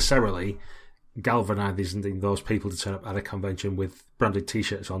him necessarily galvanising those people to turn up at a convention with branded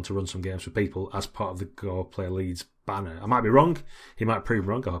T-shirts on to run some games for people as part of the Go Play Leeds banner. I might be wrong. He might prove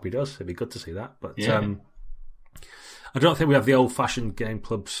wrong. I hope he does. It'd be good to see that. But I don't think we have the old-fashioned game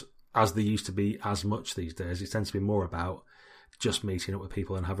clubs as they used to be as much these days. It tends to be more about just meeting up with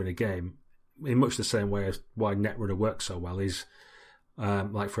people and having a game. In much the same way as why Netrunner works so well is,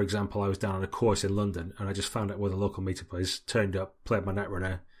 like, for example, I was down on a course in London and I just found out where the local meetup is, turned up, played my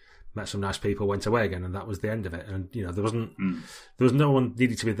Netrunner, met some nice people, went away again, and that was the end of it. And, you know, there was no one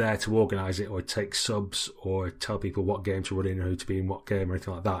needed to be there to organise it or take subs or tell people what game to run in or who to be in what game or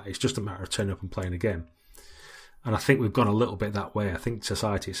anything like that. It's just a matter of turning up and playing a game. And I think we've gone a little bit that way. I think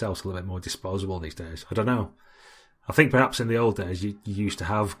society itself's a little bit more disposable these days. I don't know. I think perhaps in the old days you used to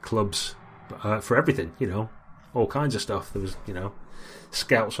have clubs for everything, you know, all kinds of stuff. There was, you know,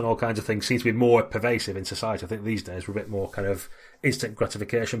 scouts and all kinds of things. Seems to be more pervasive in society. I think these days we're a bit more kind of instant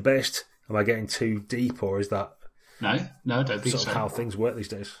gratification based. Am I getting too deep, or is that no? I don't think sort of so. how things work these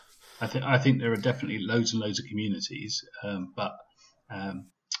days? I think there are definitely loads and loads of communities, but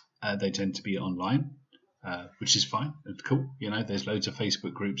they tend to be online, which is fine. It's cool. You know, there's loads of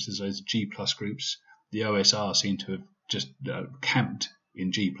Facebook groups. There's loads of G+ groups. The OSR seem to have just camped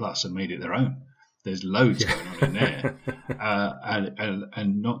in G+ and made it their own. There's loads going on in there.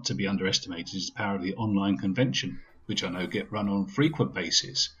 And not to be underestimated is the power of the online convention, which I know get run on a frequent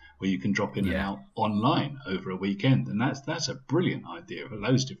basis, where you can drop in and out online over a weekend. And that's a brilliant idea for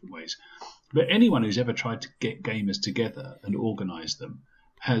loads of different ways. But anyone who's ever tried to get gamers together and organise them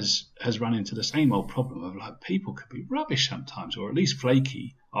has run into the same old problem of, like, people could be rubbish sometimes, or at least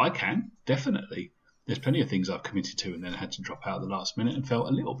flaky. I can, definitely. There's plenty of things I've committed to and then had to drop out at the last minute and felt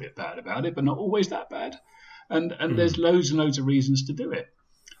a little bit bad about it, but not always that bad. And there's loads and loads of reasons to do it.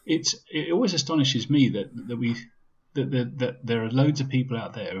 It always astonishes me that there are loads of people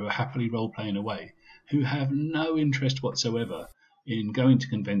out there who are happily role playing away who have no interest whatsoever in going to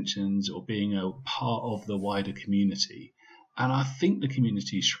conventions or being a part of the wider community. And I think the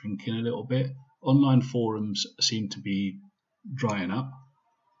community is shrinking a little bit. Online forums seem to be drying up,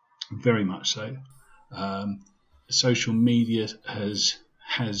 very much so. Social media has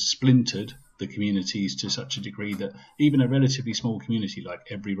splintered the communities to such a degree that even a relatively small community like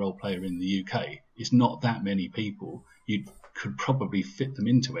Every Role Player in the UK is not that many people. You could probably fit them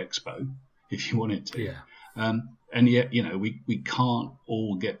into Expo if you wanted to. Yeah. And yet, you know, we can't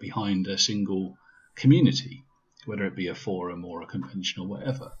all get behind a single community, whether it be a forum or a convention or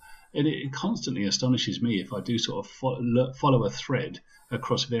whatever. And it constantly astonishes me if I do sort of follow a thread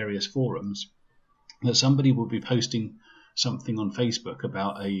across various forums that somebody will be posting something on Facebook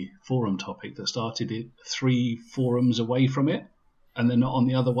about a forum topic that started it 3 forums away from it, and they're not on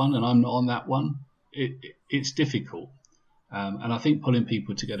the other one, and I'm not on that one. It's difficult. And I think pulling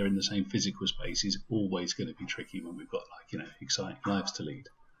people together in the same physical space is always going to be tricky when we've got, like, you know, exciting lives to lead.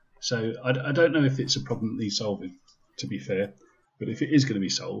 So I don't know if it's a problem that needs solving, to be fair. But if it is going to be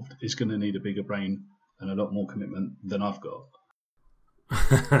solved, it's going to need a bigger brain and a lot more commitment than I've got.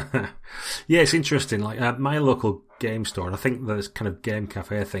 Yeah, it's interesting. Like my local game store, and I think this kind of game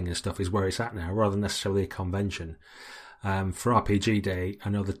cafe thing and stuff is where it's at now, rather than necessarily a convention. For RPG Day, I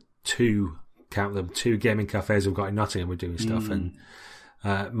know the two gaming cafes we've got in Nottingham were doing stuff, and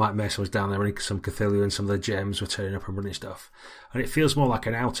Mike Mason was down there running some Cthulhu, and some of the gems were turning up and running stuff. And it feels more like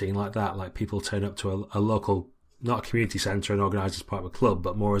an outing like that, like people turn up to a local, not a community centre and organised as part of a club,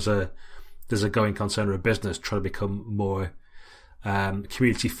 but more as there's a going concern or a business trying to become more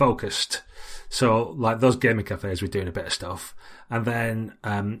community focused. So, like, those gaming cafes were doing a bit of stuff, and then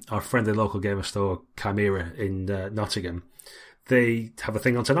our friendly local gamer store Chimera in Nottingham, they have a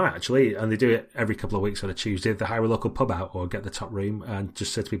thing on tonight actually, and they do it every couple of weeks on a Tuesday. They hire a local pub out or get the top room and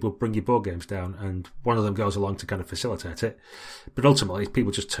just say to people, bring your board games down, and one of them goes along to kind of facilitate it. But ultimately,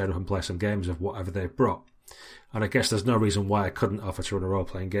 people just turn up and play some games of whatever they've brought. And I guess there's no reason why I couldn't offer to run a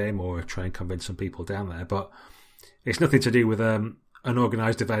role-playing game or try and convince some people down there, but it's nothing to do with an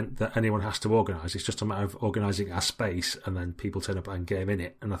organised event that anyone has to organise. It's just a matter of organising a space and then people turn up and game in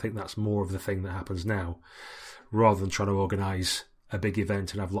it. And I think that's more of the thing that happens now, rather than trying to organise a big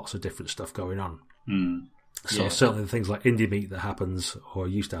event and have lots of different stuff going on. So certainly the things like Indie Meet that happens, or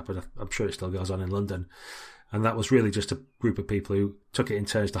used to happen, I'm sure it still goes on in London, And that was really just a group of people who took it in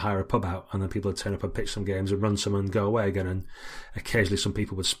turns to hire a pub out, and then people would turn up and pitch some games and run some and go away again. And occasionally some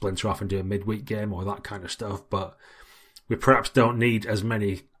people would splinter off and do a midweek game or that kind of stuff. But we perhaps don't need as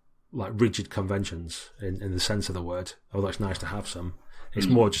many like rigid conventions in the sense of the word, although it's nice to have some. It's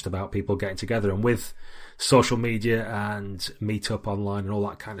more just about people getting together. And with social media and Meetup online and all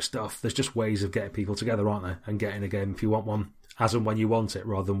that kind of stuff, there's just ways of getting people together, aren't there? And getting a game if you want one, as and when you want it,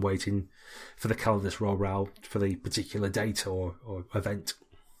 rather than waiting for the calendar to roll around for the particular date or event.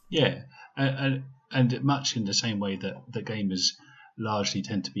 Yeah, and much in the same way that the gamers largely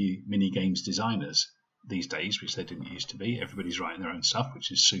tend to be mini games designers these days, which they didn't used to be. Everybody's writing their own stuff,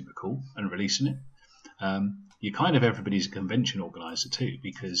 which is super cool, and releasing it. You kind of everybody's a convention organizer too,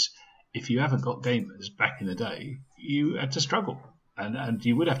 because if you haven't got gamers back in the day, you had to struggle, and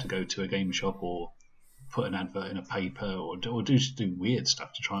you would have to go to a game shop or put an advert in a paper or do weird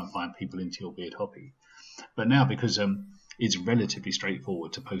stuff to try and find people into your weird hobby. But now, because it's relatively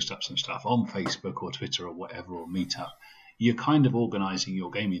straightforward to post up some stuff on Facebook or Twitter or whatever, or Meetup, you're kind of organising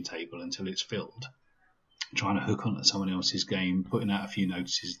your gaming table until it's filled, trying to hook onto someone else's game, putting out a few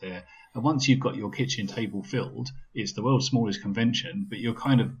notices there. And once you've got your kitchen table filled, it's the world's smallest convention, but you're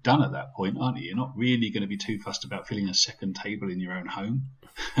kind of done at that point, aren't you? You're not really going to be too fussed about filling a second table in your own home.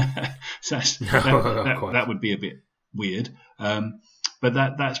 So that would be a bit weird. But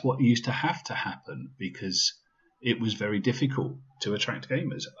that's what used to happen, because it was very difficult to attract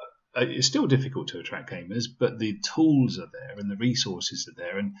gamers. It's still difficult to attract gamers, but the tools are there and the resources are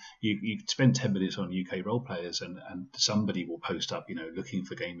there. And you spend 10 minutes on UK role players and somebody will post up, looking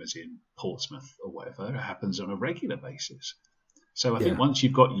for gamers in Portsmouth or whatever. It happens on a regular basis. So I think once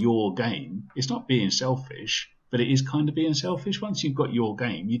you've got your game, it's not being selfish, but it is kind of being selfish. Once you've got your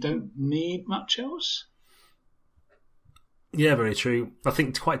game, you don't need much else. Yeah, very true. I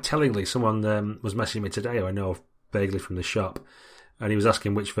think quite tellingly, someone was messaging me today who I know vaguely from the shop, and he was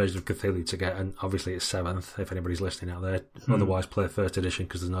asking which version of Cthulhu to get, and obviously it's 7th, if anybody's listening out there. Otherwise, play 1st edition,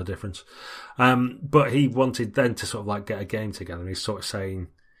 because there's no difference. But he wanted then to sort of like get a game together, and he's sort of saying,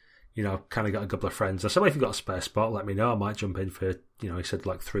 kind of got a couple of friends. I said, well, if you've got a spare spot, let me know. I might jump in for, he said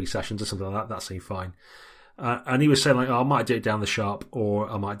like 3 sessions or something like that. That seemed fine. And he was saying, like, I might do it down the shop, or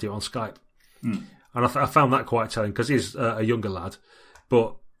I might do it on Skype. And I found that quite telling, because he's a younger lad.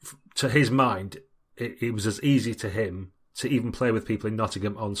 But to his mind, it was as easy to him to even play with people in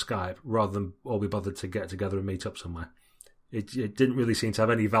Nottingham on Skype rather than all be bothered to get together and meet up somewhere. It didn't really seem to have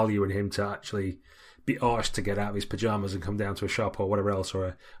any value in him to actually be arsed to get out of his pyjamas and come down to a shop or whatever else,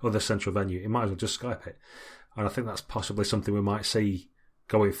 or other central venue. He might as well just Skype it. And I think that's possibly something we might see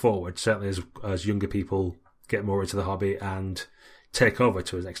going forward, certainly as younger people get more into the hobby and take over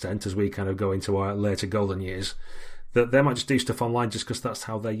to an extent as we kind of go into our later golden years, that they might just do stuff online just because that's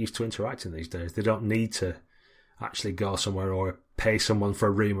how they're used to interacting these days. They don't need to actually go somewhere or pay someone for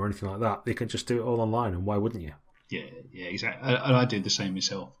a room or anything like that. They can just do it all online, and why wouldn't you? Yeah, exactly. And I did the same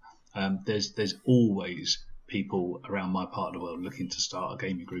myself. There's always people around my part of the world looking to start a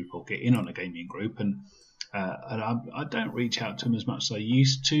gaming group or get in on a gaming group, and I don't reach out to them as much as I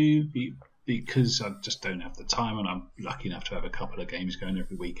used to because I just don't have the time, and I'm lucky enough to have a couple of games going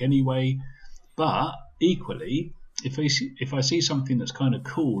every week anyway. But equally, if I see something that's kind of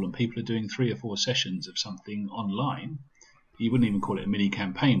cool and people are doing 3 or 4 sessions of something online, you wouldn't even call it a mini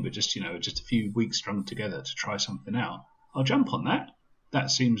campaign, but just a few weeks strung together to try something out, I'll jump on that.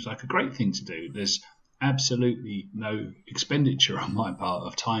 That seems like a great thing to do. There's absolutely no expenditure on my part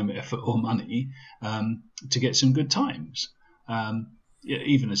of time, effort, or money to get some good times.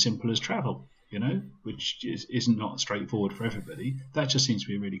 Even as simple as travel, which is not straightforward for everybody. That just seems to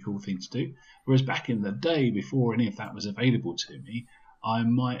be a really cool thing to do. Whereas back in the day, before any of that was available to me, I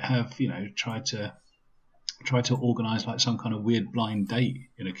might have, tried to organise like some kind of weird blind date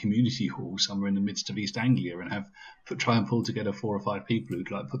in a community hall somewhere in the midst of East Anglia, and try and pull together 4 or 5 people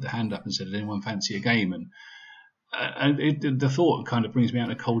who'd like put their hand up and said, "Did anyone fancy a game?" And the thought kind of brings me out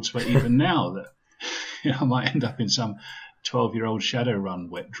in a cold sweat even now that I might end up in some 12-year-old Shadowrun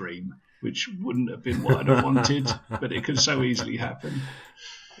wet dream, which wouldn't have been what I'd have wanted, but it could so easily happen.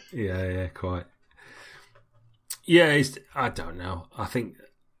 Yeah, quite. Yeah, I don't know. I think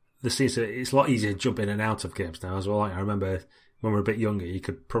it's a lot easier to jump in and out of games now as well. I remember when we were a bit younger, you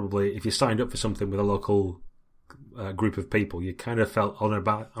could probably, if you signed up for something with a local group of people, you kind of felt on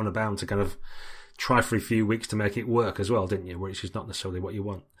a bound to kind of try for a few weeks to make it work as well, didn't you? Which is not necessarily what you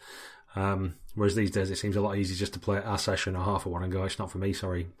want. Whereas these days it seems a lot easier just to play a session or half of one and go, it's not for me,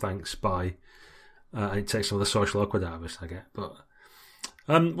 sorry, thanks, bye. And it takes some of the social awkward out of it, I get. But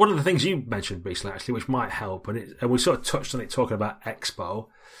one of the things you mentioned recently, actually, which might help, and we sort of touched on it talking about Expo,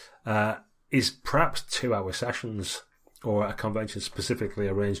 is perhaps 2-hour sessions or a convention specifically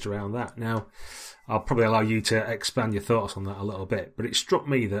arranged around that. Now, I'll probably allow you to expand your thoughts on that a little bit, but it struck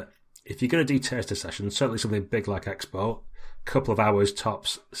me that if you're going to do taster sessions, certainly something big like Expo, a couple of hours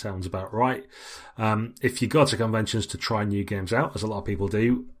tops sounds about right. If you go to conventions to try new games out, as a lot of people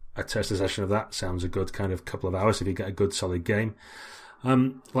do, a taster session of that sounds a good kind of couple of hours if you get a good solid game.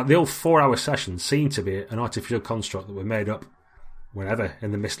 Like the old 4-hour sessions seem to be an artificial construct that we made up whenever,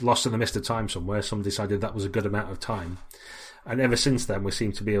 in the mist, lost in the mist of time somewhere. Someone decided that was a good amount of time. And ever since then, we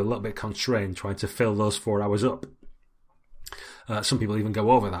seem to be a little bit constrained trying to fill those 4 hours up. Some people even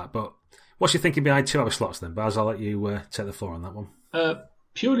go over that. But what's your thinking behind 2-hour slots then, Baz? I'll let you take the floor on that one.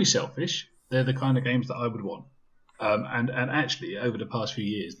 Purely selfish. They're the kind of games that I would want. And actually, over the past few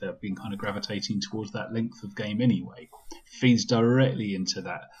years, they've been kind of gravitating towards that length of game anyway. Feeds directly into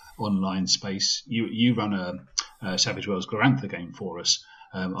that online space. You run a Savage Worlds Glorantha game for us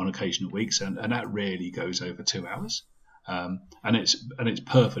on occasional weeks, and that rarely goes over 2 hours. And it's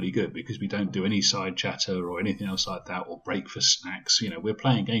perfectly good because we don't do any side chatter or anything else like that, or break for snacks. We're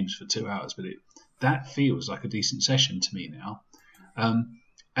playing games for 2 hours, but that feels like a decent session to me now.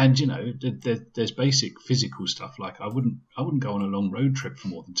 And there's basic physical stuff like I wouldn't go on a long road trip for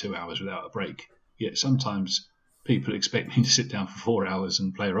more than 2 hours without a break. Yet sometimes people expect me to sit down for 4 hours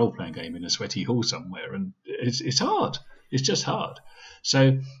and play a role-playing game in a sweaty hall somewhere, and it's hard. It's just hard.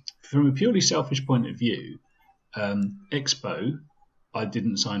 So from a purely selfish point of view, Expo, I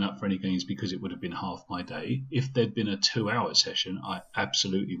didn't sign up for any games because it would have been half my day. If there'd been a 2-hour session, I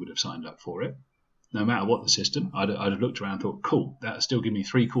absolutely would have signed up for it. No matter what the system, I'd have looked around and thought, cool, that'll still give me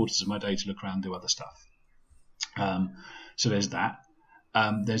 3/4 of my day to look around and do other stuff. So there's that.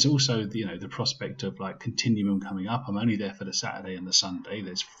 There's also the prospect of like Continuum coming up. I'm only there for the Saturday and the Sunday.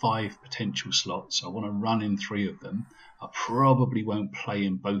 There's 5 potential slots. I want to run in 3 of them. I probably won't play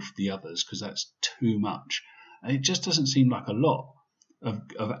in both the others because that's too much. And it just doesn't seem like a lot of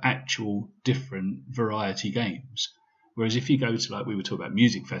actual different variety games. Whereas if you go to, like we were talking about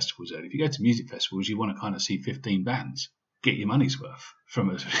music festivals earlier, if you go to music festivals, you want to kind of see 15 bands, get your money's worth from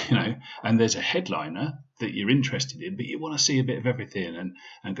it, and there's a headliner that you're interested in, but you want to see a bit of everything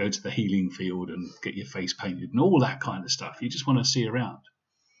and go to the healing field and get your face painted and all that kind of stuff. You just want to see around.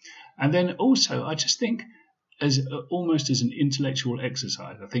 And then also, I just think almost as an intellectual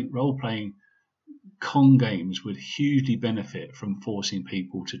exercise, I think role-playing con games would hugely benefit from forcing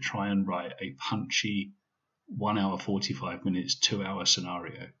people to try and write a punchy 1 hour 45 minutes 2-hour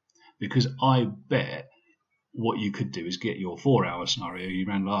scenario, because I bet what you could do is get your 4-hour scenario you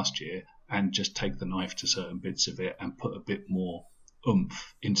ran last year and just take the knife to certain bits of it and put a bit more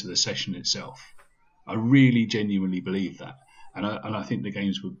oomph into the session itself. I really genuinely believe that, and I think the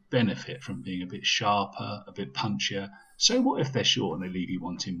games would benefit from being a bit sharper, a bit punchier. So what if they're short and they leave you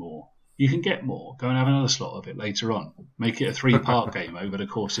wanting more? You can get more. Go and have another slot of it later on. Make it a 3-part game over the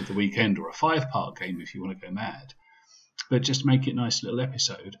course of the weekend, or a 5-part game if you want to go mad. But just make it a nice little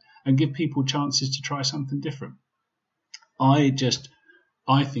episode and give people chances to try something different. I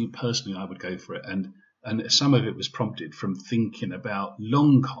think personally I would go for it. And some of it was prompted from thinking about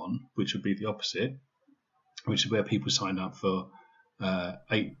long con, which would be the opposite, which is where people sign up for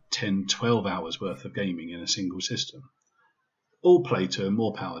 8, 10, 12 hours worth of gaming in a single system. All play to them,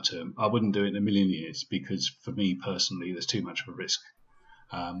 more power to them. I wouldn't do it in a million years because for me personally, there's too much of a risk.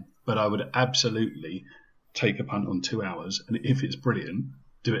 But I would absolutely take a punt on 2 hours, and if it's brilliant,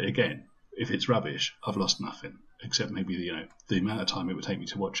 do it again. If it's rubbish, I've lost nothing except maybe the amount of time it would take me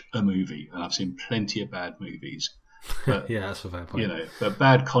to watch a movie, and I've seen plenty of bad movies. But, yeah, that's a fair point. But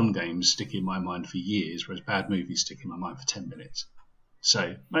bad con games stick in my mind for years, whereas bad movies stick in my mind for 10 minutes.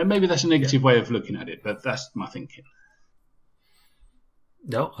 So maybe that's a negative way of looking at it, but that's my thinking.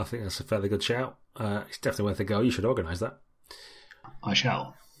 No, I think that's a fairly good shout. It's definitely worth a go. You should organise that. I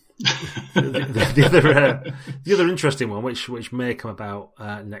shall. the other interesting one, which may come about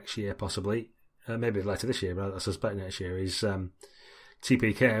next year, possibly, maybe later this year, but I suspect next year, is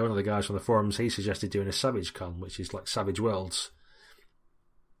TPK, one of the guys from the forums. He suggested doing a Savage Con, which is like Savage Worlds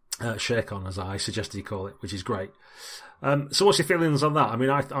ShareCon, as I suggested you call it, which is great. So what's your feelings on that? I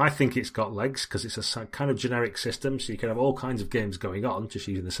mean, I think it's got legs because it's a kind of generic system, so you can have all kinds of games going on just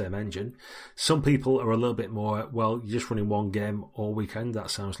using the same engine. Some people are a little bit more, well, you're just running one game all weekend.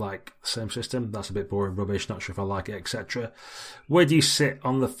 That sounds like the same system. That's a bit boring, rubbish, not sure if I like it, etc. Where do you sit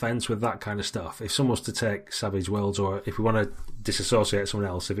on the fence with that kind of stuff? If someone was to take Savage Worlds, or if we want to disassociate someone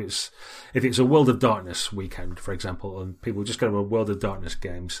else, if it's a World of Darkness weekend, for example, and people just go to World of Darkness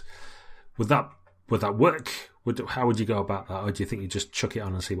games, would that work? How would you go about that, or do you think you just chuck it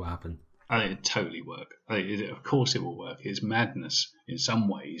on and see what happens? I think it totally work. Of course it will work. It's madness in some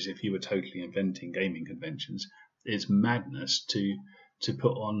ways if you were totally inventing gaming conventions. It's madness to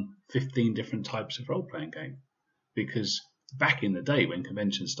put on 15 different types of role-playing game, because back in the day when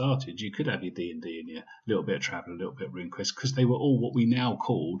conventions started, you could have your D&D and your little bit of Travel, a little bit of RuneQuest, because they were all what we now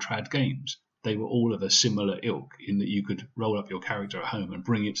call trad games. They were all of a similar ilk in that you could roll up your character at home and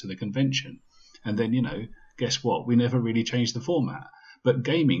bring it to the convention. And then, guess what? We never really changed the format. But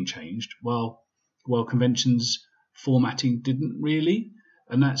gaming changed while conventions formatting didn't really.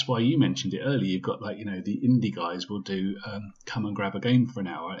 And that's why you mentioned it earlier. You've got the indie guys will do come and grab a game for an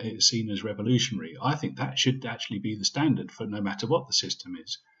hour. It's seen as revolutionary. I think that should actually be the standard for no matter what the system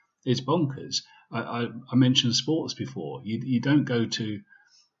is. It's bonkers. I mentioned sports before. You don't go to...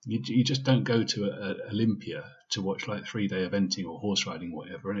 You just don't go to Olympia to watch 3-day eventing or horse riding or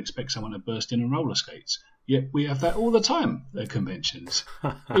whatever and expect someone to burst in on roller skates. Yet we have that all the time at conventions.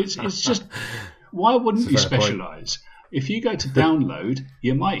 It's just, why wouldn't you specialise? If you go to download,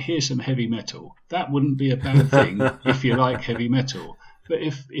 you might hear some heavy metal. That wouldn't be a bad thing if you like heavy metal. But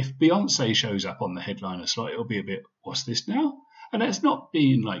if Beyonce shows up on the headliner slot, it'll be a bit, what's this now? And that's not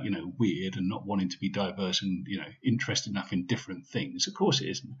being weird and not wanting to be diverse and, interested enough in different things. Of course it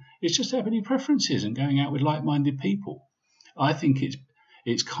isn't. It's just having your preferences and going out with like-minded people. I think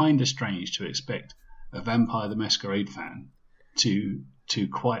it's kind of strange to expect a Vampire the Masquerade fan to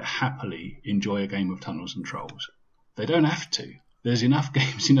quite happily enjoy a game of Tunnels and Trolls. They don't have to. There's enough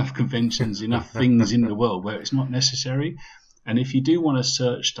games, enough conventions, enough things in the world where it's not necessary. And if you do want to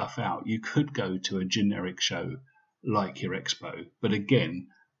search stuff out, you could go to a generic show like your expo. But again,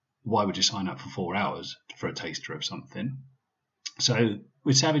 why would you sign up for 4 hours for a taster of something? So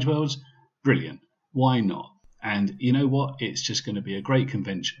with Savage Worlds, brilliant. Why not? And you know what? It's just going to be a great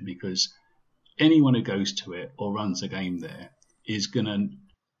convention because anyone who goes to it or runs a game there is going to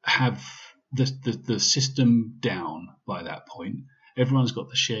have the system down by that point. Everyone's got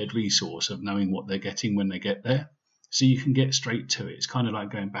the shared resource of knowing what they're getting when they get there. So you can get straight to it. It's kind of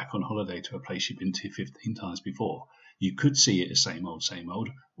like going back on holiday to a place you've been to 15 times before. You could see it as same old,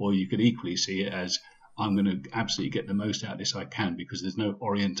 or you could equally see it as I'm going to absolutely get the most out of this I can because there's no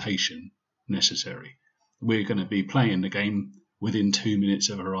orientation necessary. We're going to be playing the game within 2 minutes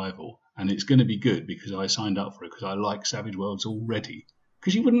of arrival, and it's going to be good because I signed up for it because I like Savage Worlds already.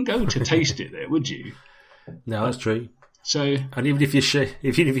 Because you wouldn't go to taste it there, would you? No, that's true. So, and even if you're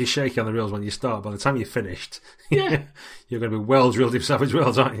shaky on the rails when you start, by the time you're finished, yeah, you're going to be well drilled in Savage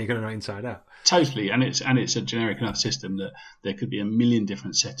Worlds, aren't you? You're going to know inside out. Totally, and it's a generic enough system that there could be a million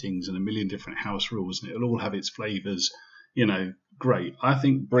different settings and a million different house rules, and it'll all have its flavours. Great. I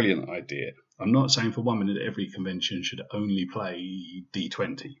think brilliant idea. I'm not saying for 1 minute that every convention should only play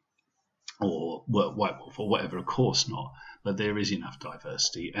D20 or White Wolf or whatever. Of course not. But there is enough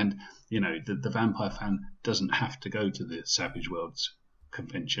diversity. And, the Vampire fan doesn't have to go to the Savage Worlds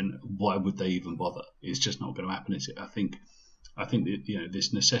convention. Why would they even bother? It's just not going to happen, is it? I think that,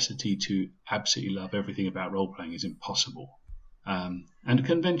 this necessity to absolutely love everything about role-playing is impossible. And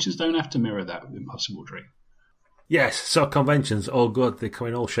conventions don't have to mirror that impossible dream. Yes, so conventions, all good. They come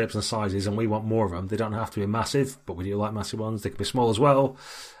in all shapes and sizes, and we want more of them. They don't have to be massive, but we do like massive ones. They can be small as well.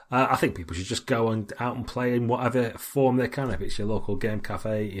 I think people should just go out and play in whatever form they can. If it's your local game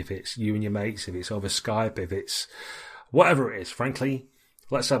cafe, if it's you and your mates, if it's over Skype, if it's whatever it is. Frankly,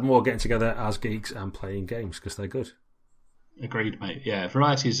 let's have more getting together as geeks and playing games because they're good. Agreed, mate. Yeah,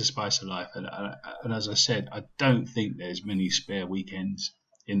 variety is the spice of life, and as I said, I don't think there's many spare weekends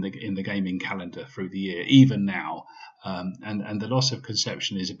in the gaming calendar through the year, even now. And the loss of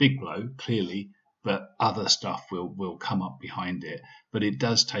conception is a big blow, clearly. But other stuff will come up behind it. But it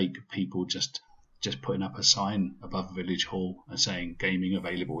does take people just putting up a sign above a village hall and saying gaming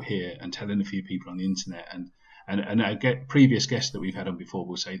available here and telling a few people on the internet. And I get previous guests that we've had on before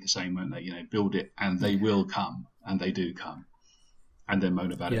will say the same, won't they? Build it and they will come, and they do come, and then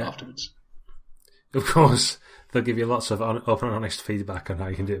moan about it afterwards. Of course, they'll give you lots of open and honest feedback on how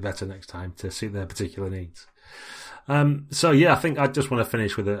you can do it better next time to suit their particular needs. I think I just want to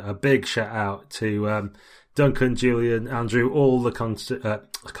finish with a big shout out to Duncan, Julian, Andrew, all the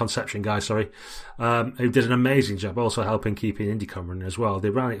conception guys, who did an amazing job also helping keeping IndieCon running as well.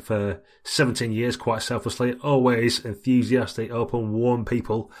 They ran it for 17 years quite selflessly, always enthusiastic, open, warm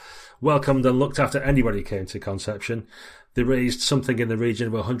people, welcomed and looked after anybody who came to conception. They raised something in the region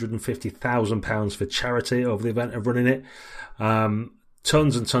of £150,000 for charity over the event of running it.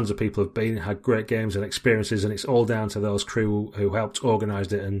 Tons and tons of people have had great games and experiences, and it's all down to those crew who helped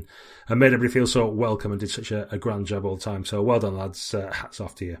organise it and made everybody feel so welcome and did such a grand job all the time. So well done, lads. Hats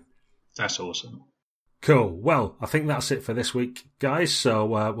off to you. That's awesome. Cool. Well, I think that's it for this week, guys. So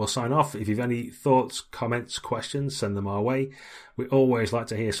we'll sign off. If you've any thoughts, comments, questions, send them our way. We always like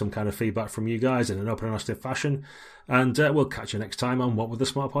to hear some kind of feedback from you guys in an open and honest fashion. And we'll catch you next time on What Would the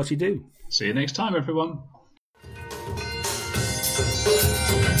Smart Party Do? See you next time, everyone.